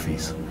sewer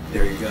fees.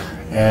 There you go.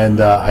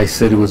 And I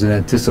said it was in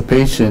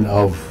anticipation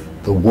of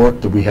the work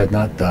that we had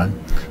not done.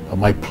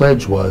 My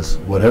pledge was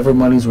whatever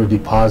monies were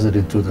deposited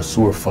into the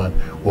sewer fund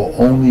will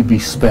only be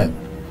spent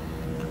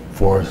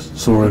for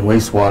sewer and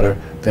wastewater,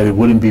 that it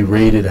wouldn't be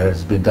rated as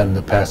has been done in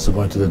the past to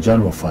go into the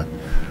general fund.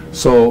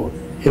 So,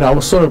 I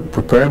was sort of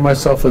preparing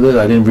myself for this.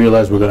 I didn't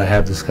realize we were going to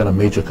have this kind of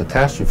major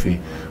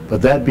catastrophe.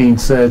 But that being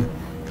said,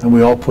 and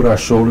we all put our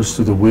shoulders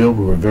to the wheel,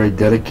 we were very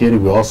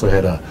dedicated. We also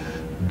had a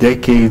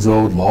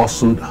decades-old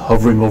lawsuit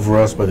hovering over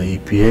us by the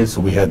EPA, so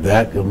we had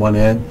that at one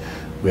end.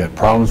 We had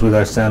problems with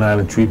our Sand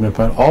Island treatment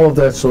plant. All of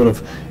that sort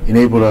of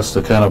enabled us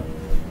to kind of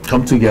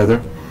come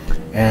together,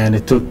 and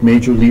it took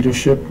major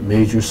leadership,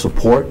 major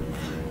support,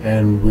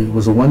 and it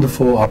was a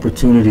wonderful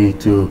opportunity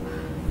to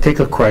take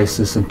a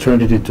crisis and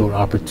turn it into an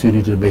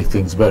opportunity to make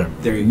things better.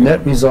 There you go.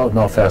 Net result,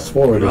 now fast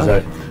forward, is Right.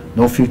 that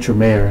no future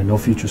mayor and no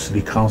future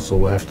city council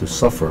will have to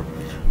suffer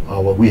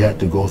what we had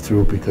to go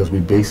through, because we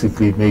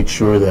basically made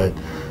sure that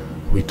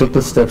we took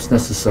the steps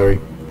necessary,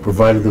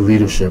 provided the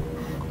leadership,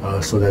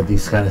 so that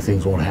these kind of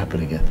things won't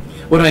happen again.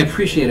 What I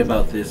appreciate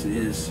about this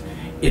is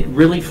it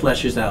really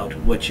fleshes out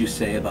what you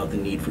say about the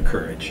need for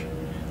courage,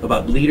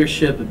 about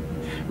leadership,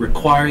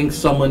 requiring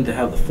someone to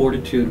have the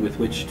fortitude with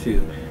which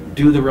to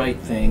do the right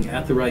thing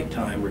at the right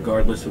time,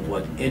 regardless of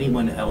what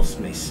anyone else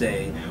may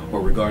say, or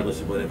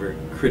regardless of whatever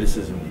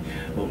criticism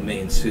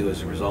may ensue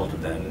as a result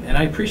of that. And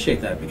I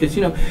appreciate that, because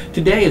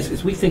today,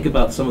 as we think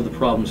about some of the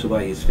problems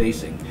Hawaii is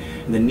facing,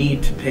 and the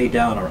need to pay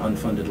down our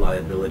unfunded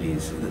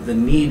liabilities, the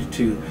need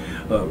to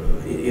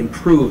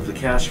improve the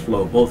cash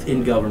flow both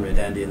in government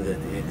and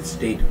in the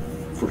state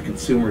for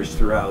consumers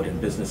throughout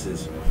and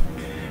businesses,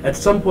 at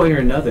some point or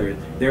another,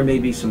 there may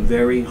be some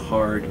very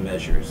hard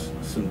measures,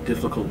 some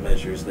difficult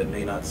measures that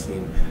may not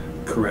seem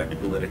correct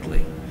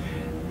politically.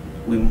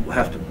 We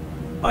have to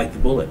bite the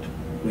bullet.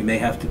 We may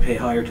have to pay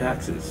higher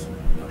taxes.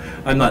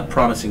 I'm not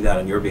promising that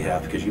on your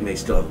behalf, because you may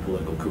still have a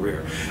political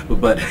career.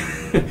 But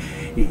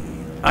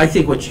I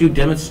think what you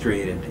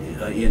demonstrated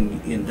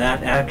in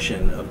that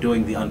action of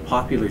doing the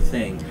unpopular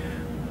thing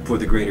for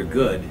the greater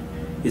good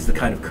is the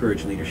kind of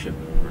courage leadership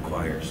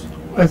requires.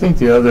 I think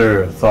the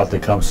other thought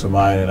that comes to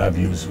mind, and I've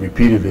used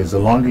repeatedly, is the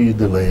longer you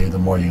delay, the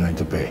more you're going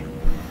to pay.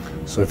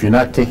 So if you're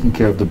not taking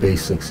care of the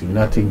basics, if you're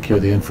not taking care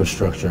of the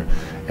infrastructure,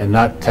 and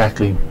not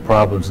tackling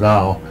problems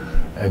now,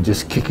 and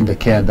just kicking the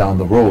can down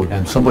the road,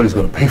 and somebody's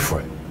going to pay for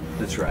it.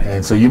 That's right.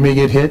 And so you may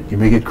get hit, you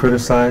may get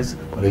criticized,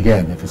 but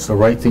again, if it's the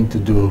right thing to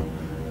do,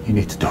 you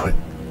need to do it.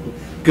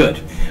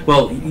 Good.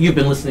 Well, you've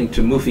been listening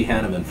to Mufi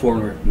Hanneman,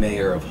 former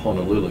mayor of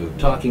Honolulu,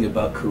 talking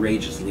about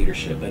courageous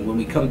leadership. And when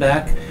we come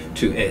back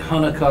to E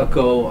Hana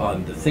Kako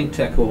on the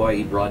ThinkTech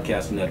Hawaii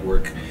Broadcast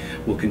Network,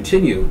 we'll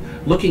continue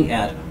looking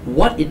at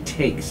what it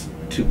takes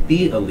to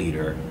be a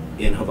leader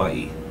in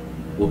Hawaii.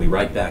 We'll be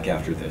right back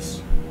after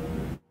this.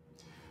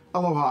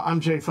 Aloha,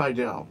 I'm Jay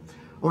Fidel.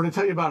 I want to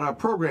tell you about our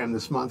program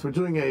this month. We're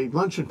doing a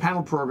lunch and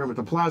panel program at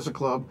the Plaza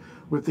Club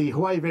with the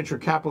Hawaii Venture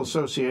Capital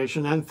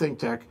Association and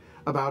ThinkTech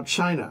about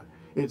China.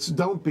 It's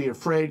Don't Be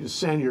Afraid to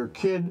Send Your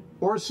Kid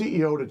or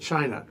CEO to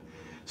China.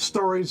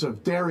 Stories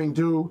of daring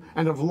do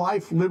and of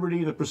life, liberty,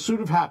 and the pursuit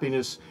of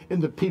happiness in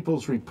the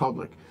People's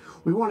Republic.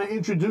 We want to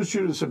introduce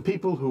you to some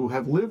people who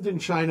have lived in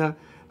China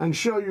and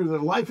show you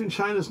that life in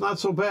China is not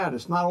so bad.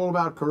 It's not all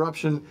about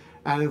corruption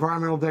and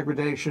environmental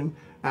degradation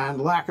and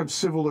lack of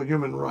civil or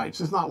human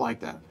rights. It's not like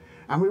that.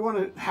 And we want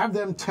to have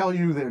them tell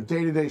you their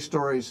day-to-day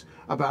stories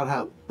about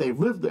how they've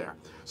lived there.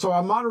 So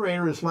our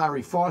moderator is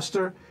Larry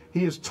Foster.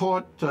 He has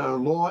taught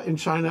law in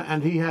China,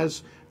 and he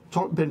has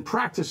been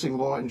practicing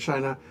law in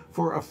China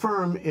for a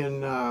firm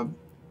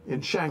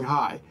in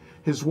Shanghai.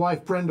 His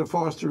wife, Brenda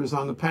Foster, is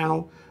on the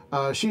panel.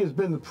 She has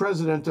been the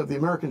president of the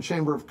American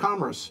Chamber of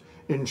Commerce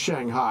in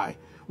Shanghai.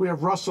 We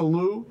have Russell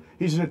Liu.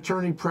 He's an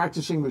attorney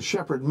practicing with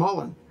Shepard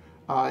Mullen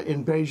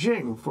in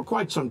Beijing for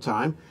quite some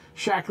time.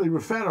 Shackley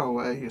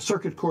Ruffetto, a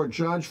circuit court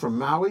judge from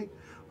Maui,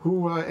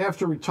 who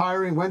after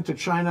retiring went to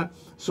China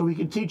so he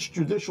could teach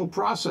judicial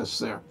process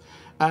there.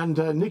 And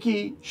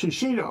Nikki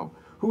Shishido,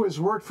 who has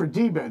worked for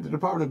DBED, the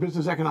Department of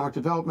Business, Economic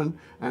Development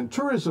and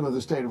Tourism of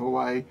the state of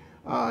Hawaii,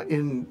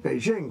 in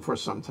Beijing for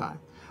some time.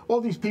 All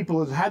these people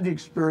have had the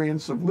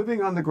experience of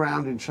living on the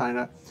ground in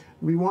China.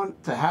 We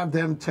want to have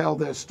them tell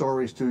their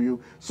stories to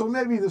you. So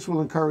maybe this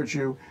will encourage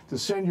you to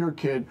send your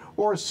kid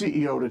or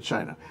CEO to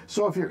China.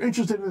 So if you're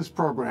interested in this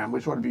program,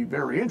 which ought to be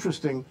very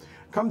interesting,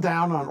 come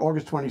down on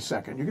August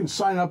 22nd. You can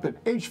sign up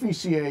at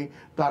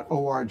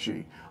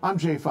hvca.org. I'm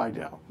Jay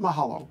Fidel.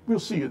 Mahalo. We'll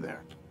see you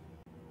there.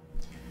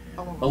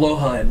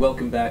 Aloha and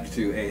welcome back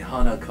to a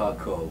Hana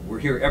Kako. We're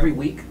here every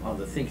week on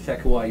the ThinkTech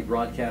Hawaii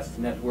Broadcast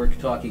Network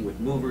talking with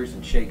movers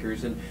and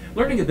shakers and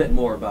learning a bit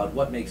more about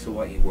what makes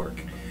Hawaii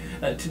work.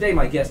 Today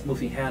my guest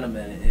Mufi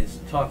Hanneman is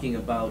talking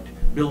about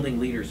building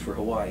leaders for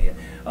Hawaii.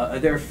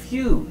 There are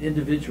few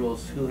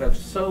individuals who have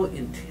so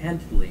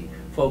intently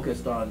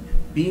focused on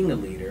being a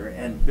leader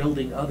and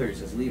building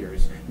others as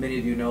leaders. Many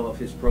of you know of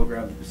his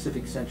program, the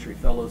Pacific Century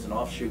Fellows, an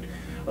offshoot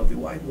of the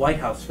White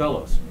House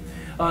Fellows.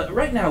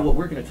 Right now, what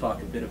we're going to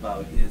talk a bit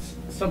about is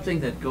something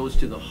that goes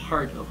to the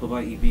heart of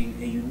Hawaii being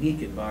a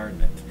unique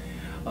environment.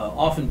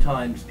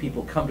 Oftentimes,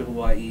 people come to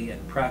Hawaii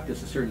and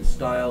practice a certain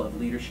style of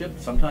leadership.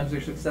 Sometimes they're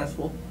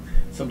successful,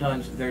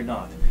 sometimes they're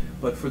not.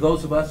 But for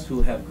those of us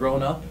who have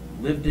grown up,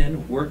 lived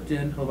in, worked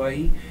in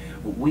Hawaii,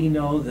 we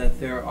know that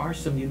there are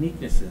some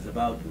uniquenesses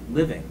about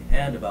living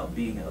and about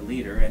being a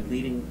leader and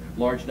leading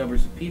large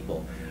numbers of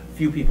people.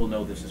 Few people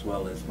know this as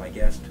well as my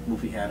guest,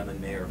 Mufi Hanneman,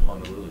 Mayor of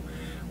Honolulu.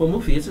 Well,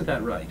 Mufi, isn't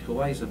that right?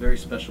 Hawaii is a very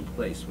special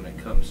place when it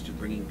comes to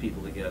bringing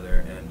people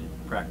together and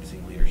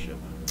practicing leadership.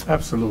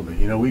 Absolutely.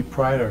 You know, we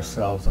pride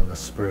ourselves on the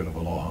spirit of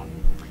aloha,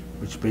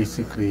 which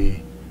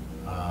basically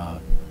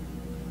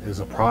is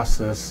a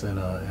process and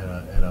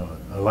a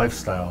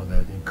lifestyle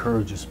that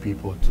encourages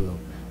people to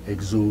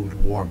exude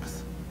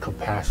warmth,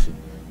 compassion,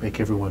 make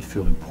everyone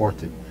feel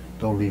important,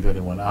 don't leave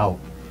anyone out.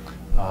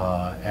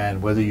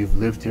 And whether you've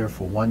lived here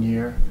for 1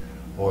 year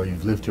or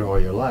you've lived here all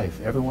your life,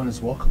 everyone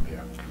is welcome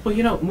here. Well,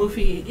 you know,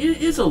 Mufi,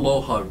 is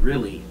aloha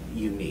really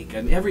unique?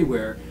 I mean,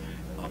 everywhere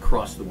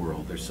across the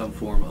world, there's some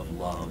form of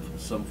love,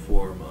 some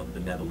form of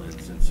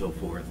benevolence, and so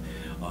forth.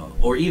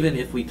 Or even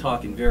if we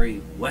talk in very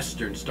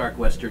Western, stark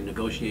Western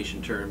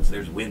negotiation terms,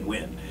 there's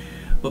win-win.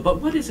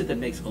 But what is it that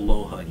makes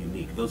aloha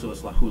unique? Those of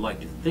us who like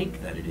to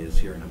think that it is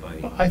here in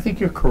Hawaii. I think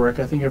you're correct.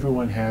 I think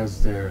everyone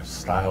has their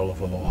style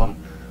of aloha.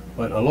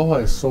 But aloha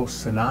is so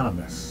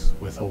synonymous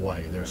with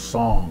Hawaii. There are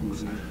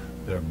songs,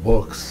 there are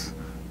books,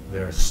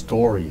 there are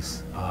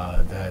stories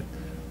that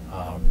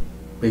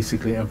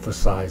basically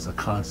emphasize the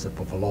concept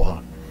of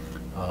aloha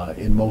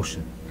in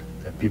motion,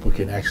 that people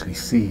can actually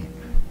see,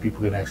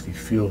 people can actually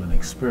feel and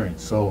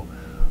experience. So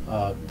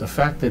the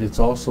fact that it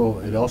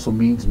also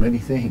means many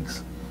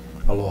things,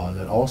 aloha,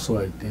 that also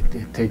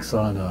it takes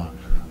on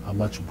a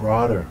much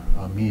broader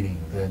meaning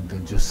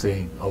than just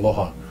saying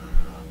aloha.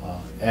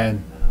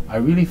 And I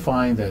really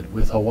find that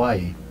with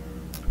Hawaii,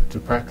 to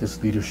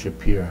practice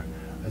leadership here,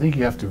 I think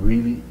you have to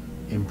really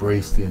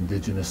embrace the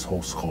indigenous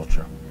host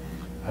culture.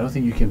 I don't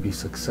think you can be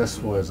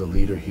successful as a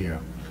leader here,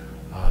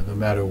 no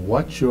matter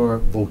what your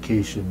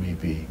vocation may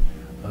be,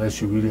 unless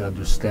you really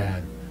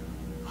understand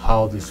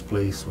how this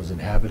place was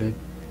inhabited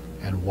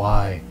and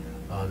why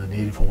the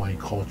Native Hawaiian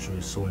culture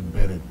is so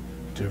embedded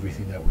to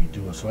everything that we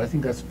do. So I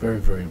think that's very,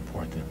 very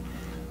important.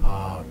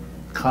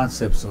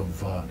 Concepts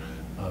of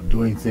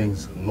doing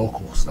things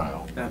local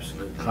style.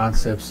 Absolutely.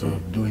 Concepts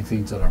of doing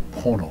things that are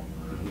pono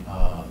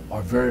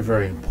are very,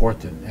 very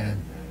important.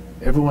 And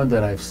everyone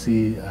that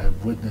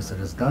I've witnessed that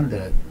has done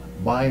that,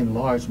 by and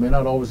large, may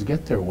not always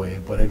get their way,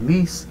 but at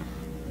least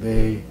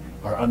they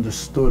are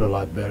understood a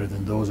lot better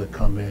than those that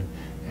come in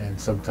and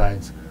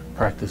sometimes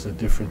practice a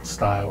different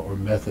style or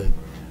method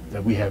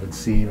that we haven't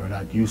seen or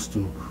not used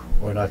to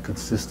or not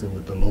consistent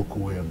with the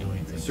local way of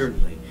doing things.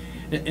 Certainly.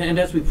 And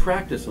as we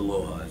practice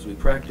aloha, as we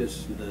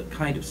practice the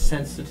kind of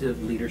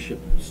sensitive leadership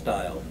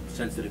style,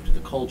 sensitive to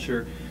the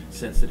culture,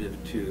 sensitive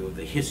to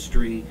the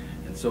history,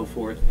 and so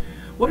forth,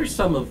 what are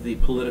some of the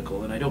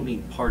political, and I don't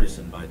mean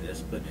partisan by this,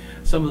 but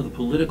some of the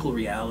political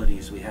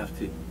realities we have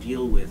to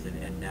deal with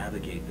and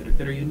navigate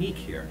that are unique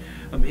here?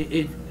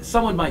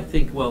 Someone might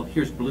think, well,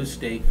 here's blue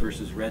state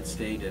versus red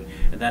state, and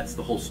that's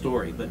the whole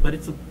story. But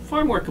it's a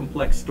far more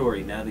complex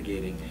story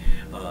navigating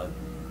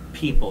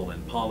people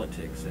and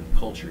politics and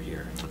culture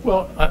here.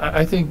 Well,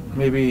 I think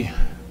maybe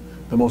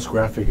the most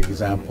graphic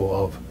example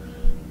of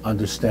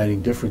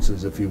understanding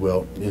differences, if you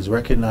will, is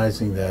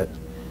recognizing that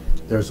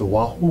there's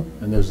Oahu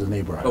and there's the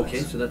neighbor islands. Okay,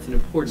 so that's an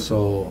important.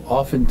 So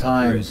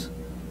oftentimes,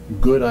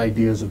 good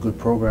ideas or good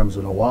programs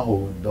in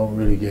Oahu don't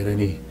really get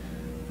any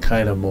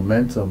kind of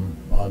momentum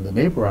on the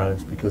neighbor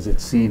islands because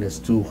it's seen as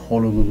too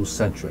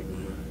Honolulu-centric,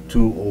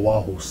 too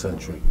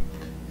Oahu-centric.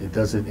 It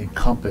doesn't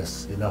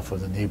encompass enough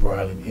of the neighbor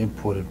island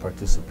input and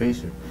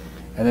participation.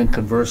 And then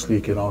conversely,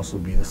 it can also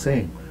be the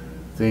same.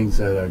 Things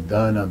that are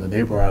done on the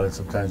neighbor island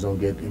sometimes don't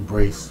get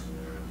embraced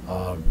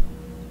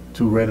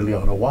too readily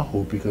on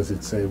Oahu because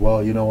it's say,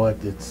 well, you know what,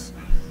 it's,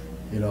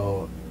 you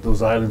know,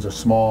 those islands are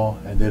small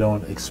and they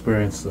don't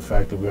experience the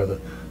fact that we are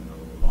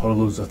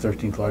Honolulu's the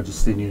 13th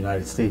largest city in the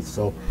United States.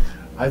 So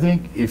I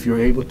think if you're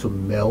able to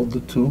meld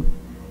the two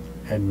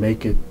and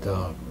make it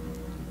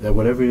that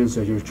whatever it is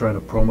that you're trying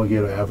to promulgate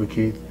or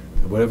advocate,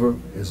 that whatever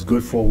is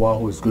good for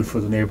Oahu is good for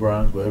the neighbor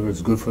islands, whatever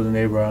is good for the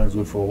neighbor islands is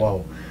good for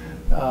Oahu.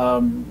 I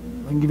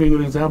can give you a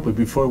good example.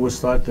 Before it was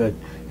thought that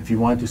if you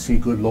want to see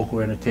good local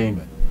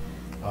entertainment,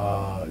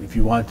 if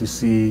you want to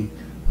see,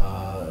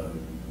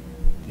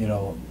 you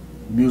know,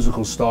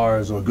 musical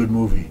stars or a good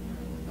movie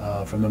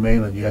from the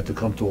mainland, you have to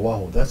come to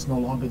Oahu. That's no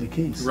longer the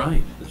case.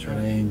 Right, that's right.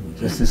 I mean,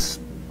 this is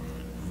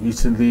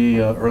recently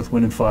Earth,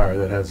 Wind and Fire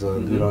that has a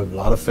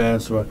lot of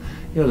fans. There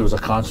was a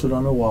concert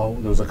on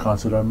Oahu, there was a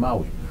concert on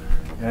Maui,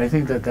 and I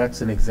think that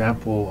that's an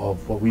example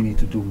of what we need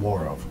to do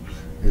more of.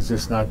 Is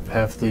just not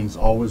have things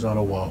always on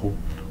Oahu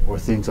or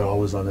things are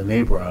always on the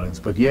neighbor islands,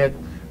 but yet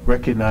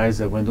recognize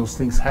that when those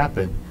things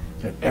happen,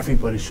 that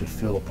everybody should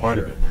feel a part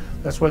of it.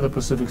 That's why the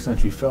Pacific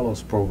Century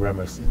Fellows program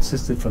has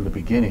insisted from the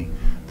beginning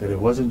that it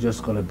wasn't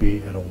just going to be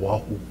an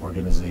Oahu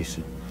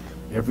organization.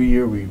 Every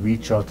year we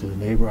reach out to the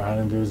neighbor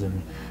islanders,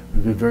 and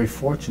we've been very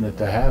fortunate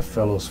to have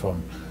fellows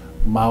from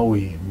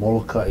Maui,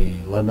 Molokai,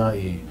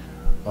 Lanai,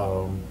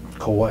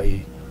 Kauai,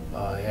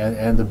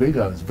 and the Big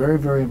Islands. Very,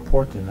 very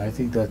important. I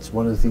think that's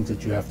one of the things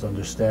that you have to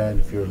understand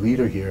if you're a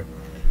leader here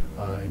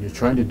and you're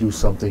trying to do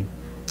something,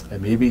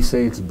 and maybe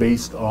say it's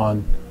based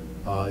on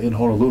in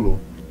Honolulu. You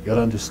got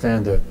to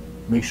understand that.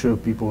 Make sure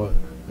people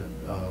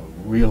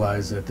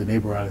realize that the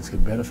neighbor islands can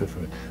benefit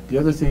from it. The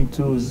other thing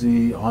too is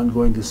the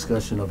ongoing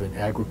discussion of an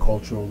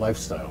agricultural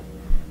lifestyle,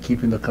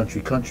 keeping the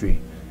country,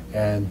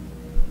 and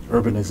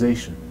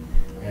urbanization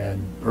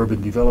and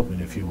urban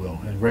development, if you will,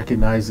 and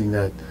recognizing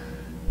that,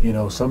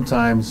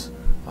 sometimes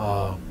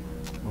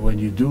when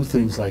you do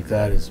things like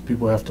that, is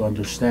people have to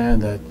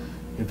understand that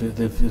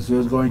if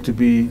there's going to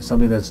be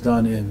something that's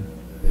done in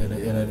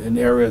an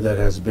area that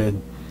has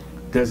been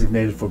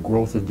designated for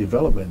growth and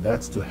development,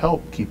 that's to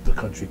help keep the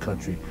country,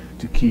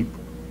 to keep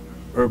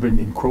urban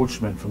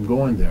encroachment from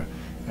going there.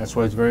 That's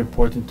why it's very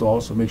important to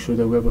also make sure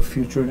that we have a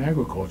future in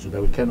agriculture,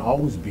 that we can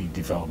always be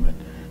development,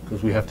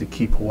 because we have to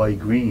keep Hawaii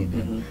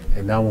green.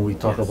 And now when we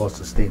talk about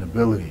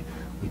sustainability,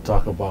 we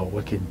talk about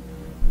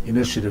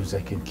initiatives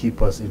that can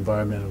keep us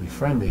environmentally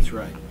friendly. That's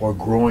right. Or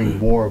growing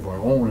more of our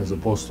own as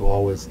opposed to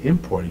always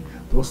importing.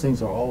 Those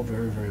things are all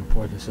very, very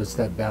important. So it's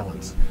that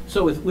balance.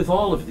 So with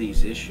all of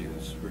these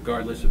issues,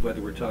 regardless of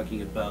whether we're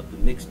talking about the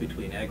mix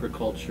between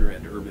agriculture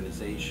and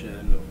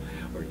urbanization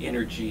or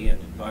energy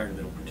and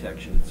environmental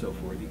protection and so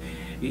forth,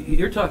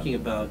 you're talking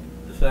about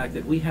the fact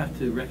that we have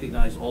to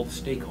recognize all the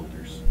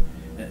stakeholders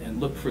and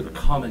look for the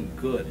common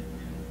good.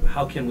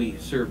 How can we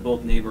serve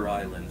both neighbor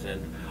islands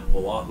and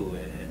Oahu,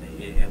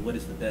 and what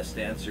is the best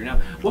answer? Now,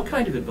 what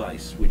kind of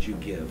advice would you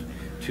give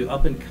to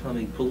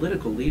up-and-coming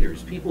political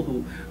leaders, people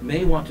who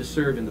may want to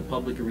serve in the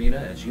public arena,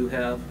 as you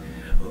have,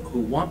 who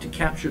want to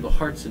capture the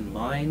hearts and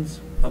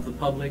minds of the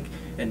public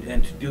and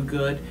to do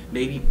good,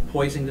 maybe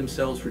poising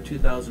themselves for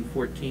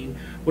 2014?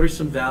 What are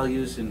some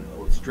values and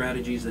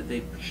strategies that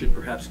they should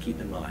perhaps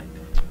keep in mind?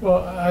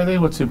 Well, I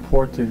think what's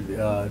important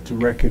to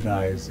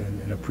recognize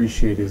and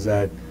appreciate is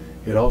that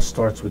it all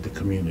starts with the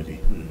community.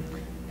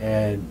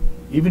 And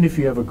even if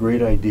you have a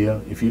great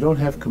idea, if you don't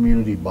have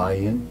community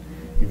buy-in,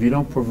 if you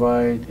don't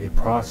provide a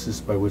process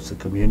by which the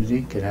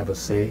community can have a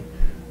say,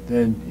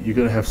 then you're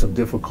going to have some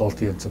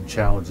difficulty and some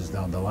challenges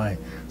down the line.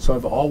 So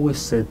I've always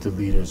said to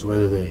leaders,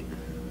 whether they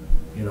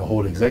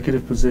hold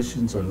executive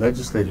positions or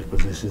legislative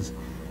positions,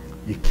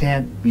 you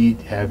can't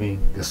beat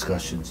having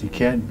discussions. You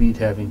can't beat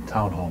having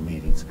town hall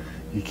meetings.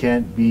 You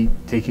can't beat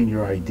taking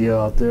your idea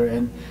out there,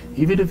 and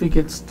even if it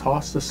gets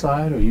tossed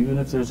aside or even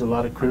if there's a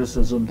lot of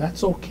criticism,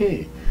 that's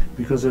okay,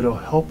 because it'll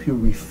help you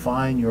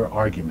refine your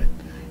argument.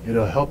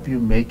 It'll help you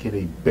make it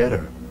a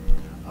better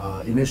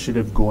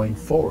initiative going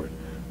forward.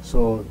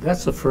 So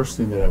that's the first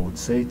thing that I would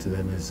say to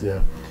them is,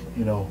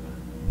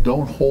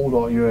 don't hold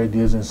all your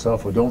ideas in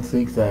yourself, or don't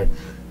think that,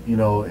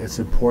 it's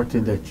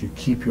important that you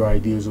keep your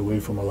ideas away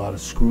from a lot of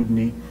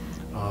scrutiny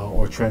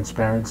or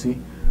transparency,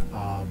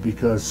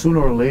 because sooner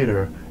or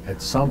later, at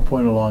some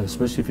point along,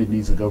 especially if it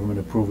needs a government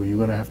approval, you're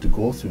going to have to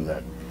go through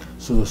that.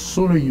 So the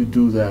sooner you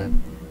do that,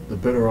 the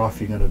better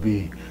off you're going to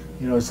be.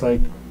 It's like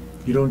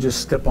you don't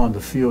just step on the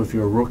field if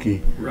you're a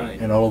rookie, right,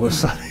 and all of a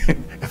sudden,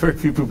 very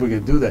few people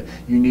can do that.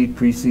 You need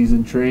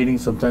preseason training.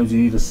 Sometimes you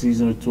need a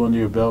season or two under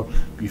your belt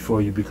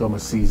before you become a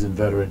seasoned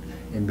veteran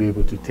and be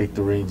able to take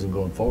the reins and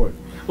going forward.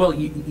 Well,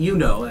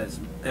 as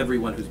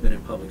everyone who's been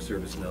in public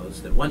service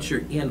knows, that once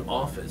you're in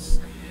office,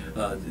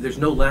 there's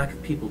no lack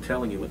of people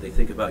telling you what they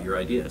think about your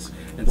ideas,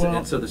 and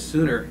so the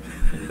sooner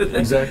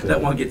exactly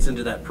that one gets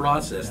into that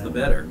process, the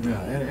better.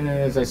 Yeah, and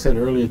as I said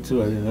earlier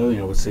too, another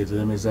thing I would say to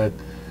them is that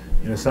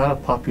it's not a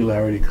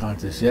popularity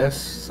contest.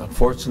 Yes,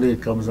 unfortunately,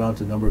 it comes down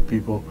to the number of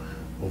people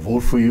who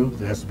vote for you.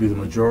 There has to be the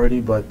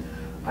majority, but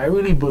I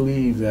really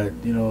believe that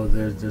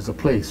there's a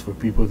place for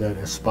people that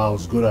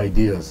espouse good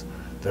ideas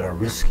that are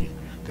risky,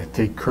 that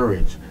take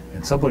courage,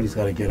 and somebody's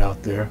got to get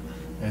out there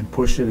and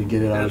push it and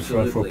get it out in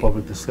front for a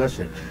public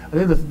discussion. I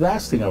think the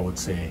last thing I would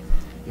say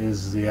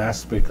is the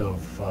aspect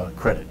of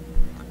credit.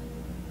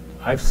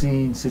 I've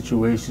seen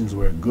situations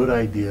where good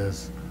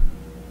ideas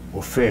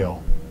will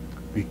fail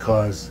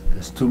because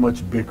there's too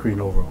much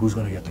bickering over who's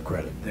going to get the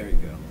credit. There you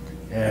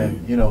go.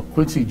 And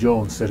Quincy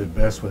Jones said it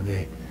best when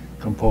they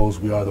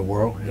composed "We Are the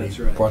World." And That's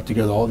he right. brought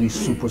together all these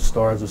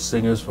superstars of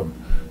singers, from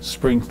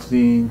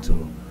Springsteen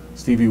to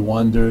Stevie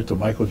Wonder to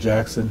Michael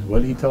Jackson.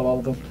 What did he tell all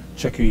of them?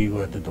 Check your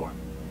ego at the door.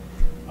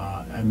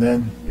 And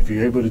then, if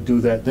you're able to do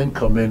that, then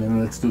come in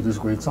and let's do this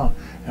great song.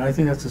 And I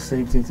think that's the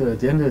same thing too. At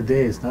the end of the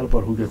day, it's not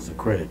about who gets the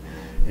credit.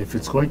 If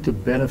it's going to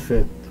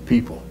benefit the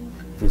people,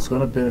 if if it's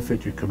going to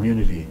benefit your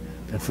community,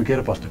 then forget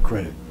about the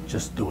credit.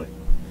 Just do it.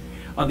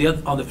 On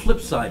the flip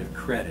side of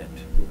credit,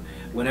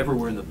 whenever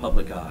we're in the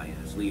public eye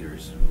as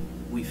leaders,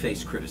 we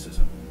face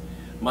criticism.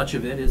 Much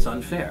of it is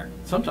unfair.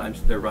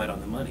 Sometimes they're right on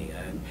the money,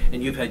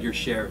 and you've had your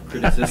share of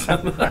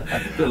criticism.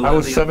 I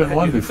was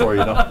 7'1" before,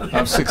 you know.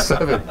 I'm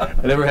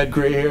 6'7". I never had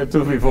gray hair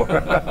too before.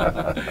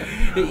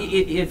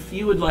 If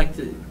you would like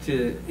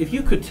if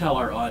you could tell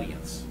our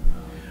audience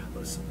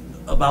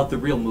about the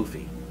real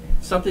Mufi,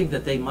 something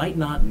that they might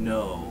not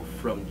know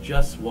from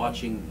just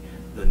watching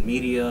the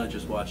media,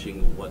 just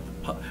watching what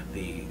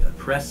the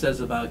press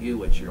says about you,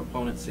 what your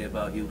opponents say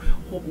about you,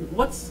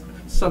 what's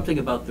something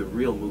about the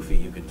real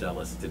Mufi you can tell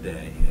us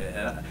today?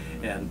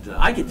 And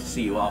I get to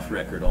see you off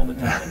record all the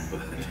time.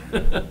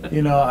 But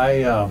you know,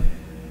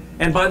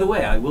 and by the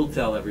way, I will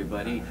tell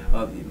everybody,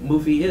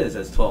 Mufi is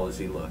as tall as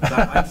he looks.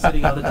 I'm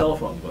sitting on the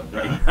telephone book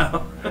right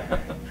now.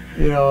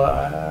 you know,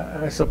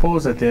 I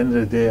suppose at the end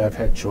of the day, I've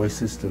had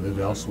choices to live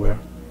elsewhere.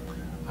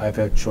 I've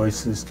had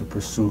choices to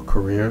pursue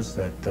careers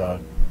that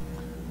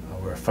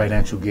where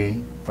financial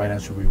gain,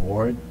 financial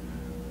reward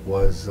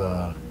was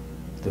the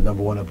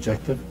 #1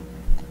 objective.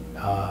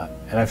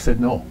 And I've said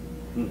no.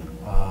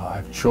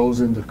 I've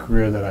chosen the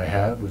career that I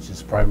have, which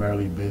has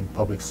primarily been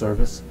public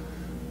service,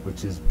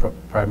 which has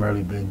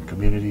primarily been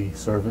community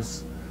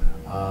service,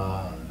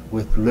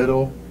 with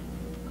little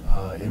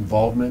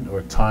involvement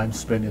or time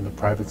spent in the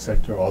private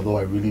sector, although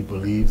I really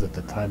believe that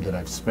the time that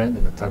I've spent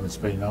and the time I'm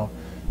spending now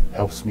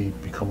helps me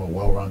become a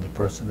well-rounded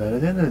person. That at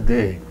the end of the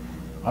day,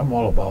 I'm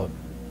all about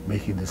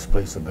making this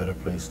place a better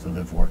place to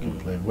live, work, and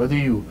play. Whether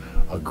you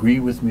agree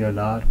with me or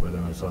not, whether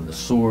it's on the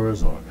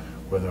sewers or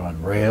whether on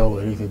rail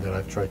or anything that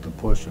I've tried to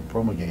push and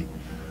promulgate,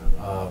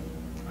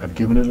 I've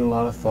given it a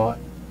lot of thought.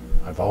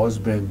 I've always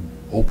been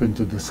open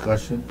to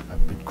discussion.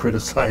 I've been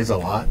criticized a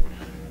lot,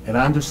 and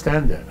I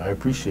understand that. I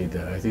appreciate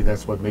that. I think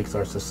that's what makes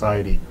our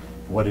society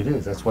what it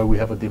is. That's why we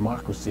have a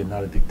democracy and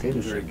not a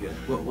dictatorship. Very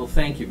good. Well,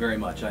 thank you very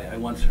much. I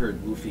once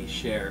heard Mufi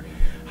share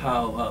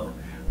how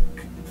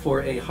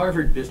for a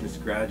Harvard business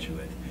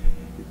graduate,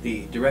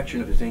 the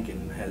direction of his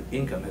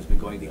income has been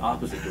going the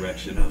opposite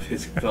direction of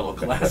his fellow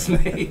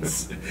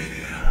classmates.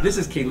 This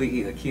is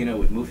Keli'i Akina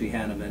with Mufi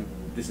Hanneman.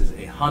 This is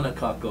a Hana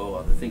Kako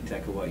on the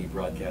ThinkTech Hawaii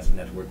Broadcast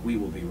Network. We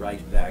will be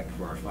right back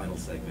for our final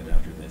segment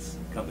after this.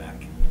 Come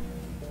back.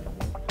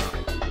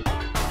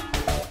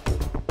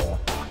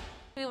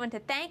 We want to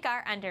thank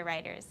our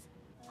underwriters.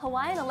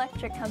 Hawaiian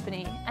Electric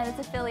Company and its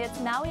affiliates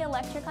Maui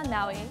Electric on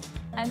Maui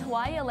and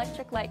Hawaii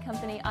Electric Light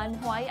Company on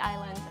Hawaii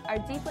Island are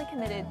deeply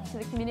committed to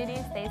the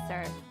communities they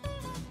serve.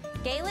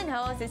 Galen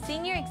Ho is a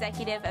senior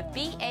executive of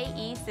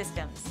BAE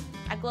Systems,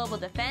 a global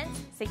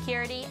defense,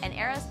 security, and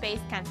aerospace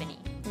company.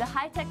 The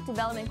High-Tech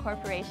Development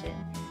Corporation,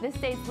 the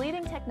state's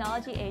leading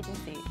technology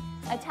agency,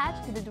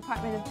 attached to the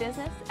Department of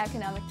Business,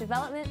 Economic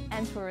Development,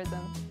 and Tourism.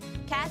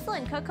 Castle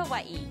and Cook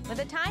Hawaii, with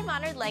a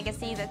time-honored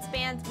legacy that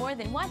spans more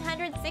than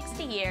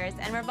 160 years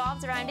and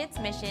revolves around its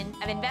mission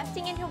of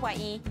investing in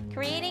Hawaii,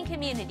 creating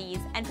communities,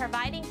 and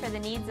providing for the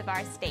needs of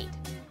our state.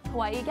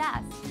 Hawaii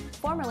Gas,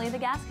 formerly the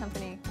Gas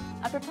Company,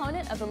 a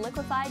proponent of the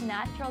Liquefied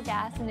Natural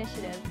Gas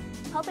Initiative,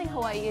 helping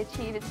Hawaii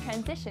achieve its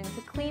transition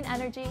to clean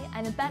energy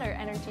and a better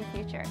energy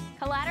future.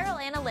 Collateral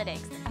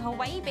Analytics, a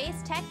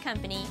Hawaii-based tech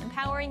company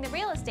empowering the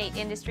real estate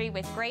industry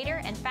with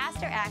greater and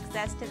faster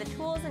access to the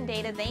tools and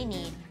data they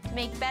need to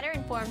make better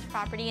informed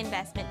property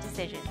investment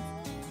decisions.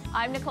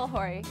 I'm Nicole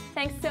Horry.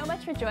 Thanks so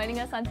much for joining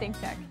us on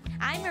ThinkTech.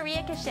 I'm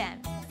Maria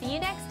Kashem. See you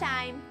next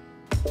time.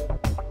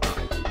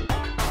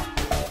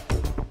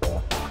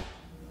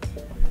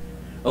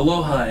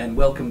 Aloha and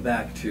welcome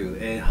back to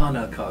E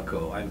Hana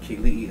Kako. I'm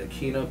Keli'i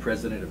Akina,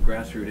 president of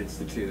Grassroots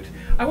Institute.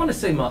 I want to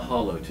say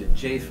mahalo to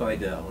Jay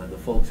Fidel and the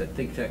folks at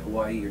ThinkTech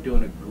Hawaii. You're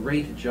doing a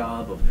great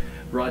job of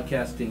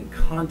broadcasting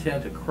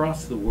content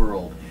across the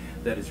world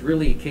that is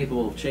really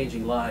capable of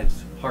changing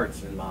lives,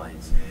 hearts, and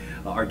minds.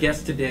 Our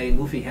guest today,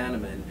 Mufi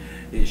Hanneman,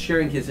 is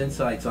sharing his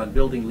insights on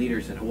building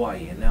leaders in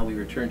Hawaii. And now we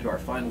return to our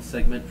final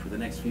segment for the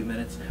next few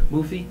minutes.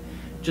 Mufi,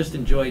 just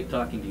enjoyed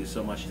talking to you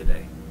so much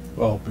today.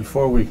 Well,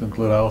 before we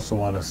conclude, I also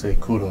want to say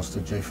kudos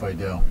to Jay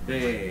Fidel.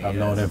 Hey, I've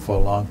known him for a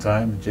long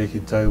time. Jay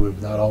can tell you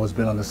we've not always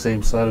been on the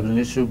same side of an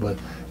issue, but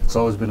it's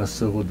always been a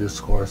civil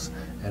discourse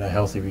and a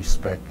healthy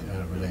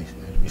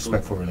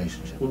respectful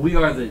relationship. Well, we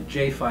are the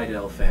Jay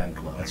Fidel fan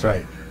club. That's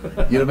right.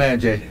 You're the man,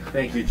 Jay.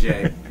 Thank you,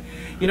 Jay.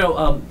 You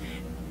know,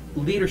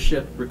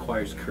 leadership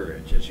requires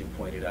courage, as you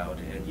pointed out,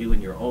 and you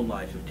in your own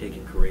life have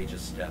taken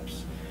courageous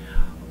steps.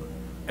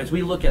 As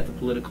we look at the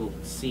political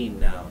scene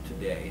now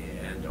today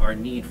and our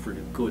need for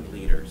good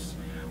leaders,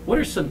 what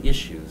are some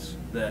issues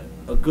that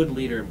a good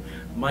leader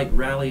might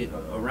rally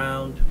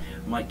around,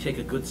 might take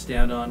a good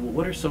stand on?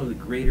 What are some of the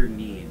greater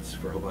needs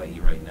for Hawaii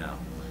right now?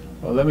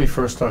 Well, let me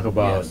first talk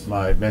about Yes.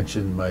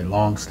 my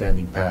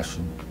long-standing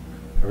passion.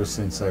 Ever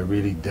since I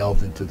really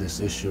delved into this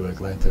issue,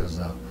 Atlanta as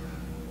a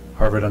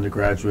Harvard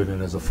undergraduate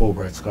and as a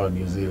Fulbright Scholar in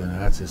New Zealand,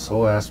 and that's this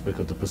whole aspect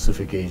of the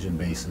Pacific Asian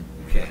Basin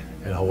Okay.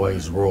 and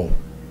Hawaii's role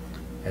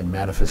and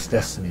manifest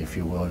destiny, if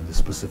you will, in this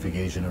Pacific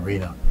Asian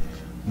arena.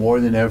 more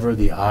than ever,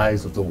 the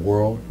eyes of the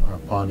world are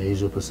upon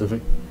Asia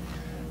Pacific.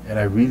 And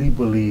I really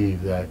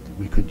believe that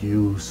we could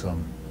use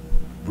some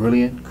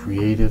brilliant,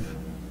 creative,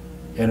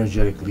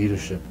 energetic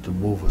leadership to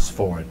move us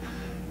forward.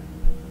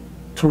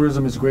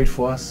 Tourism is great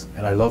for us,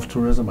 and I love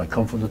tourism. I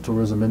come from the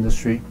tourism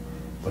industry,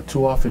 but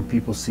too often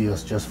people see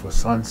us just for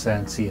sun,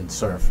 sand, sea, and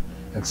surf,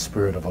 and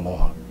spirit of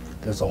aloha.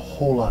 There's a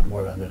whole lot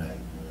more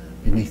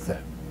beneath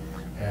that.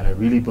 And I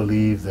really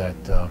believe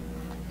that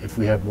if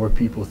we have more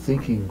people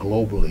thinking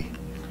globally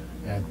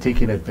and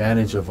taking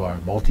advantage of our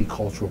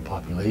multicultural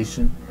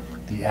population,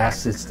 the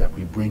assets that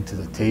we bring to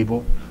the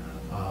table,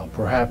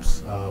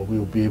 perhaps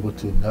we'll be able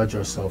to nudge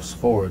ourselves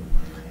forward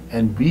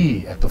and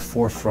be at the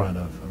forefront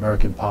of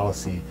American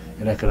policy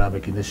and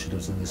economic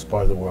initiatives in this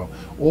part of the world,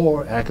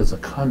 or act as a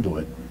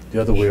conduit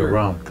the other way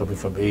around, coming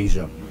from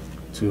Asia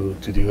to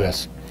the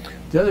U.S.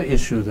 The other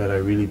issue that I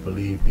really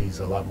believe needs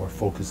a lot more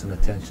focus and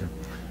attention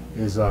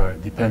is our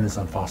dependence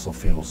on fossil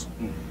fuels.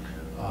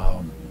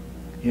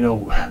 You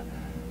know,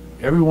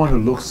 everyone who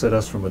looks at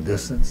us from a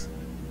distance,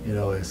 you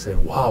know, is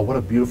saying, wow, what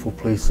a beautiful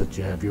place that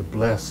you have. You're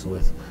blessed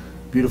with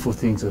beautiful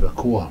things that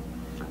Akua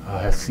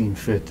has seen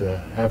fit to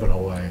have in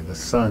Hawaii, the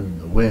sun,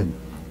 the wind,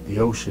 the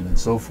ocean, and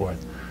so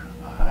forth.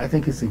 I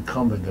think it's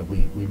incumbent that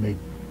we make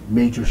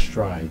major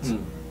strides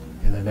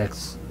in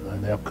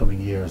the upcoming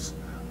years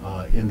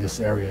in this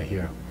area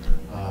here.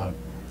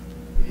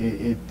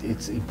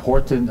 It's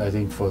important, I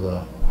think,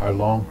 for our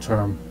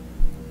long-term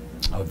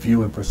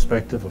view and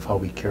perspective of how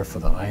we care for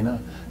the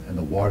Aina and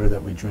the water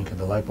that we drink and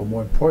the like, but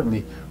more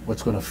importantly,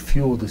 what's going to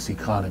fuel this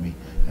economy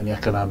and the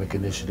economic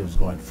initiatives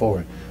going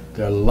forward.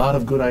 There are a lot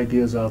of good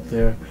ideas out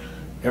there.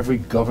 Every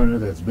governor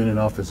that's been in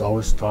office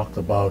always talked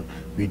about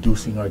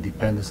reducing our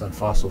dependence on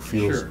fossil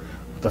fuels.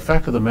 But the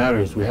fact of the matter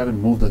is we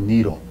haven't moved the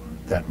needle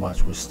that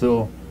much. We're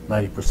still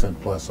 90%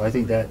 plus. So I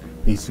think that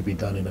needs to be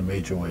done in a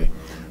major way.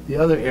 The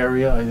other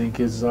area, I think,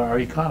 is our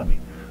economy.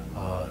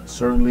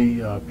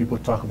 Certainly, people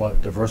talk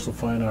about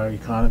diversifying our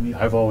economy.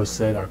 I've always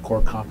said our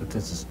core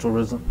competence is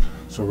tourism.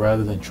 So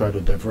rather than try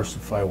to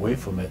diversify away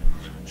from it,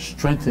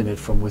 strengthen it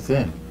from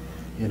within.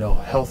 You know,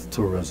 health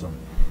tourism,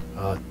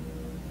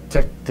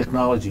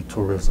 technology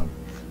tourism,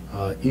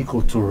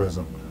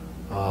 ecotourism.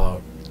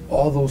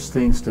 All those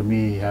things to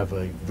me have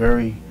a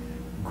very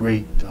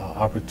great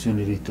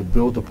opportunity to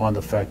build upon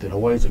the fact that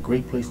Hawaii is a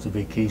great place to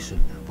vacation,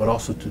 but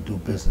also to do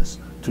business,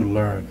 to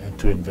learn, and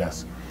to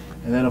invest.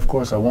 And then, of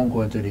course, I won't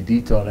go into any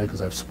detail on that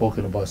because I've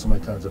spoken about it so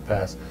many times in the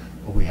past,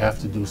 but we have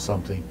to do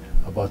something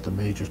about the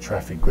major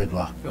traffic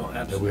gridlock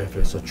that we have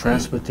here. So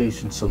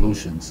transportation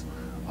solutions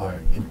are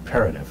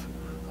imperative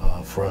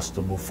for us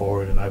to move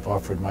forward, and I've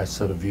offered my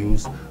set of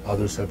views,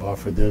 others have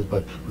offered theirs,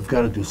 but we've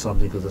got to do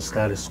something because the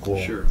status quo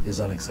is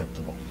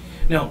unacceptable.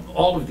 Now,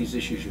 all of these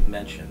issues you've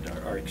mentioned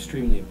are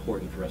extremely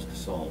important for us to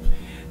solve.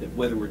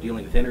 Whether we're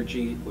dealing with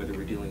energy, whether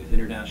we're dealing with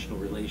international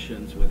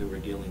relations, whether we're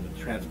dealing with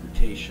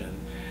transportation,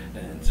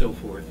 and so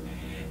forth.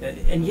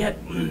 And yet,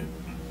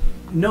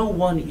 no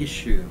one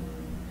issue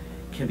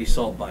can be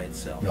solved by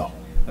itself. No.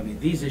 I mean,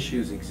 these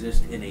issues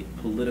exist in a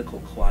political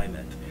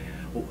climate.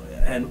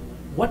 And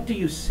what do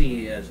you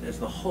see as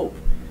the hope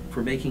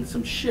for making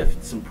some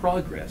shift, some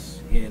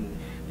progress in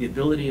the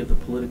ability of the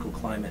political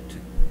climate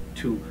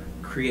to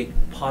create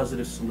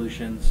positive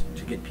solutions,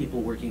 to get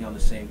people working on the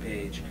same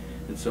page,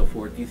 and so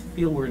forth? Do you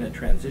feel we're in a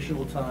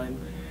transitional time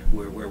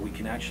where we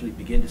can actually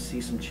begin to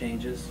see some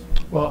changes?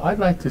 Well, I'd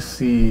like to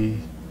see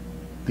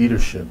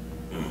leadership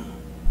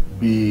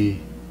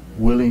be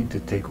willing to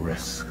take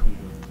risks.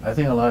 I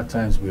think a lot of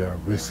times we are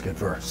risk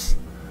adverse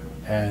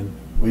and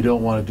we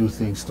don't want to do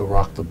things to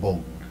rock the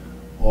boat,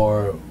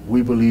 or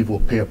we believe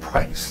we'll pay a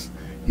price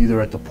either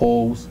at the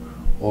polls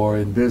or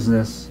in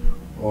business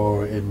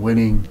or in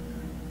winning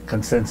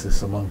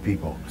consensus among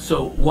people.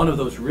 So one of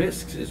those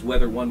risks is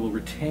whether one will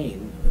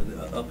retain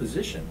a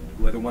position,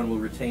 whether one will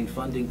retain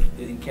funding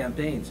in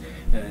campaigns,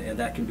 and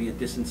that can be a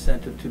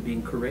disincentive to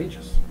being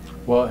courageous.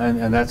 Well,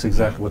 and that's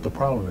exactly what the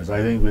problem is.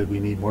 I think that we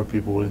need more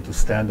people willing to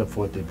stand up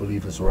for what they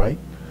believe is right,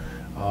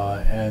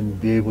 and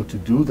be able to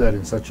do that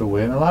in such a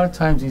way. And a lot of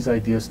times these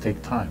ideas take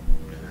time.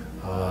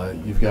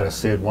 You've got to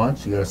say it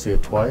once, you got to say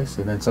it twice,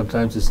 and then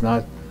sometimes it's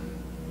not,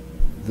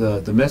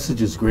 the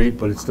message is great,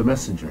 but it's the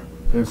messenger.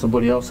 Then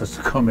somebody else has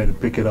to come in and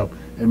pick it up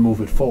and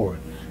move it forward.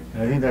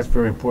 And I think that's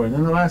very important.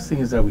 And the last thing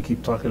is that we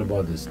keep talking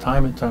about this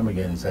time and time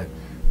again, is that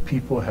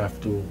people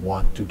have to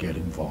want to get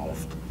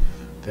involved.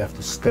 They have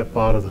to step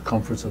out of the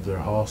comforts of their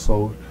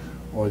household,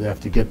 or they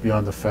have to get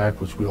beyond the fact,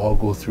 which we all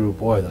go through,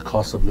 boy, the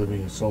cost of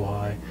living is so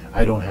high,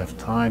 I don't have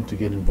time to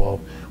get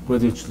involved.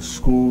 Whether it's the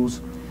schools,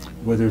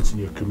 whether it's in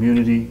your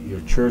community,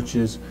 your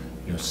churches,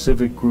 your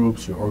civic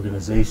groups, your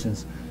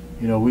organizations,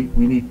 you know, we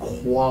need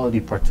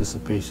quality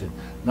participation.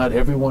 Not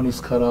everyone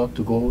is cut out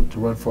to go to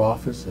run for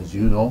office, as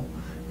you know.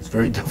 It's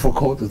very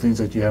difficult, the things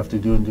that you have to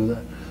do and do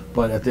that.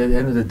 But at the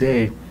end of the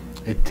day,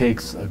 it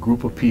takes a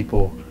group of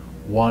people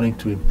wanting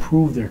to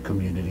improve their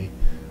community,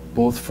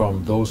 both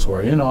from those who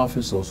are in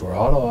office, those who are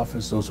out of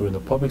office, those who are in the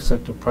public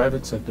sector,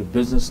 private sector,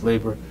 business,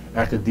 labor,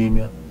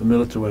 academia, the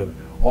military, whatever,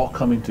 all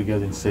coming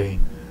together and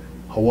saying,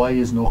 Hawaii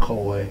is no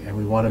Kauai, and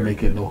we want to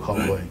make it no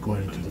Kauai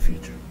going into the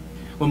future.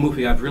 Well,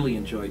 Mufi, I've really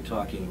enjoyed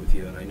talking with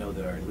you, and I know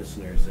that our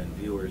listeners and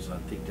viewers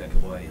on ThinkTech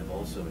Hawaii have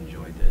also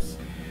enjoyed this.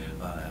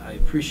 I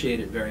appreciate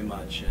it very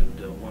much,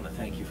 and want to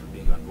thank you for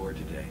being on board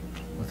today.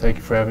 Well, thank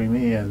you for having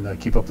me, and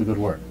keep up the good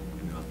work.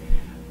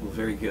 Well,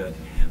 very good.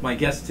 My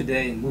guest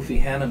today,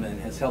 Mufi Hanneman,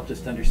 has helped us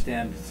to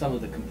understand some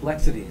of the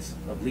complexities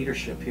of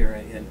leadership here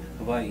in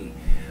Hawaii.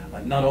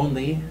 Not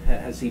only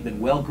has he been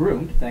well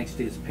groomed, thanks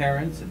to his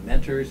parents and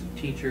mentors and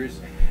teachers,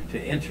 to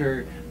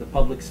enter the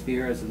public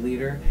sphere as a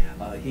leader,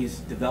 he's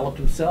developed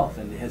himself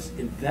and has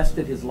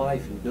invested his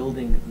life in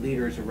building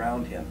leaders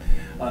around him.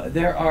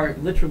 There are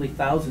literally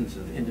thousands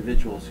of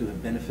individuals who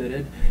have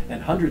benefited,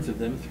 and hundreds of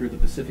them through the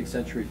Pacific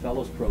Century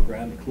Fellows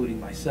Program, including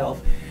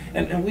myself.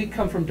 And we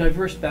come from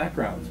diverse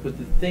backgrounds, but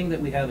the thing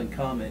that we have in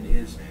common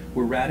is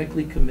we're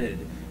radically committed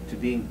to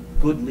being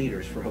good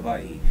leaders for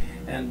Hawaii.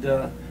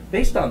 And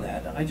based on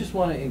that, I just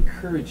want to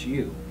encourage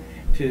you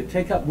to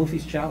take up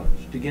Mufi's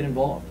challenge, to get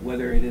involved,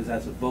 whether it is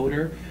as a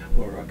voter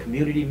or a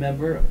community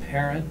member, a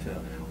parent,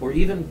 or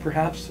even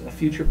perhaps a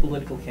future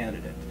political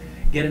candidate.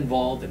 Get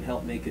involved and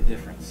help make a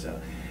difference.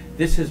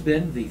 This has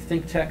been the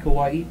ThinkTech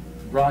Hawaii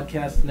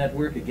Broadcast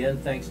Network. Again,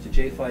 thanks to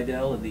Jay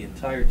Fidel and the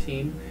entire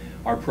team.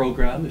 Our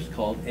program is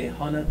called E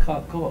Hana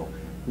Kako.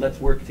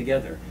 Let's work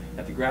together.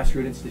 At the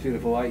Grassroots Institute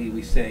of Hawaii,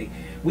 we say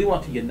we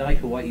want to unite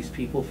Hawaii's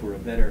people for a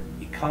better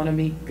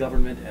economy,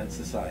 government, and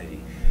society.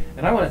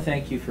 And I want to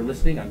thank you for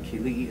listening. I'm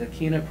Keli'i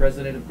Akina,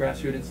 president of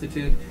Grassroots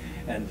Institute,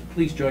 and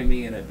please join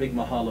me in a big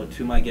mahalo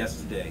to my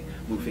guest today,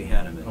 Mufi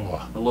Hanneman.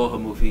 Aloha. Aloha,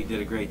 Mufi. You did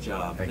a great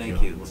job.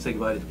 Thank you. We'll say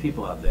goodbye to the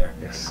people out there.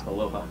 Yes.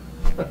 Aloha.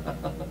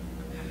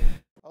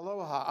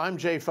 Aloha, I'm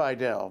Jay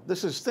Fidel.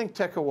 This is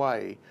ThinkTech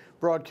Hawaii,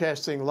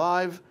 broadcasting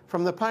live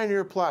from the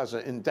Pioneer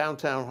Plaza in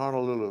downtown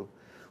Honolulu.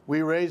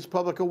 We raise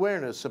public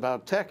awareness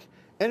about tech,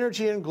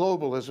 energy, and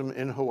globalism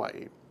in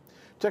Hawaii.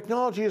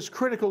 Technology is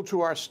critical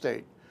to our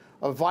state.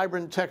 A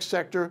vibrant tech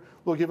sector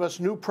will give us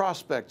new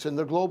prospects in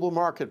the global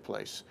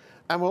marketplace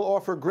and will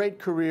offer great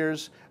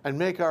careers and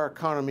make our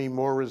economy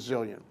more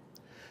resilient.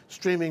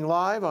 Streaming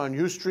live on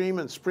Ustream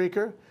and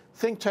Spreaker,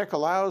 ThinkTech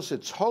allows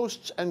its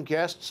hosts and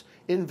guests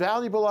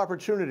invaluable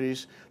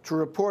opportunities to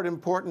report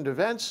important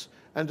events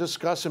and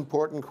discuss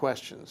important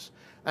questions,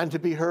 and to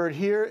be heard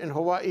here in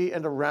Hawaii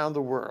and around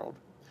the world.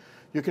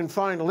 You can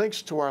find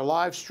links to our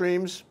live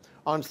streams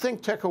on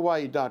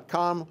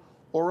thinktechhawaii.com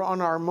or on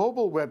our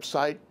mobile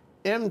website,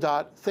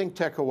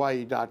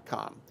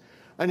 m.thinktechhawaii.com.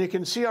 And you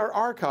can see our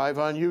archive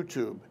on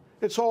YouTube.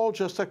 It's all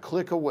just a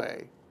click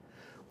away.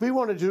 We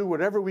want to do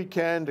whatever we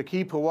can to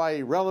keep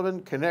Hawaii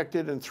relevant,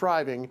 connected, and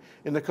thriving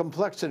in the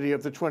complexity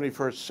of the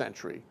 21st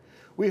century.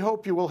 We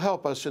hope you will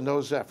help us in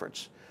those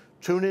efforts.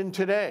 Tune in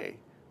today.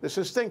 This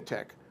is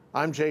ThinkTech.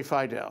 I'm Jay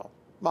Fidel.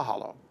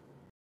 Mahalo.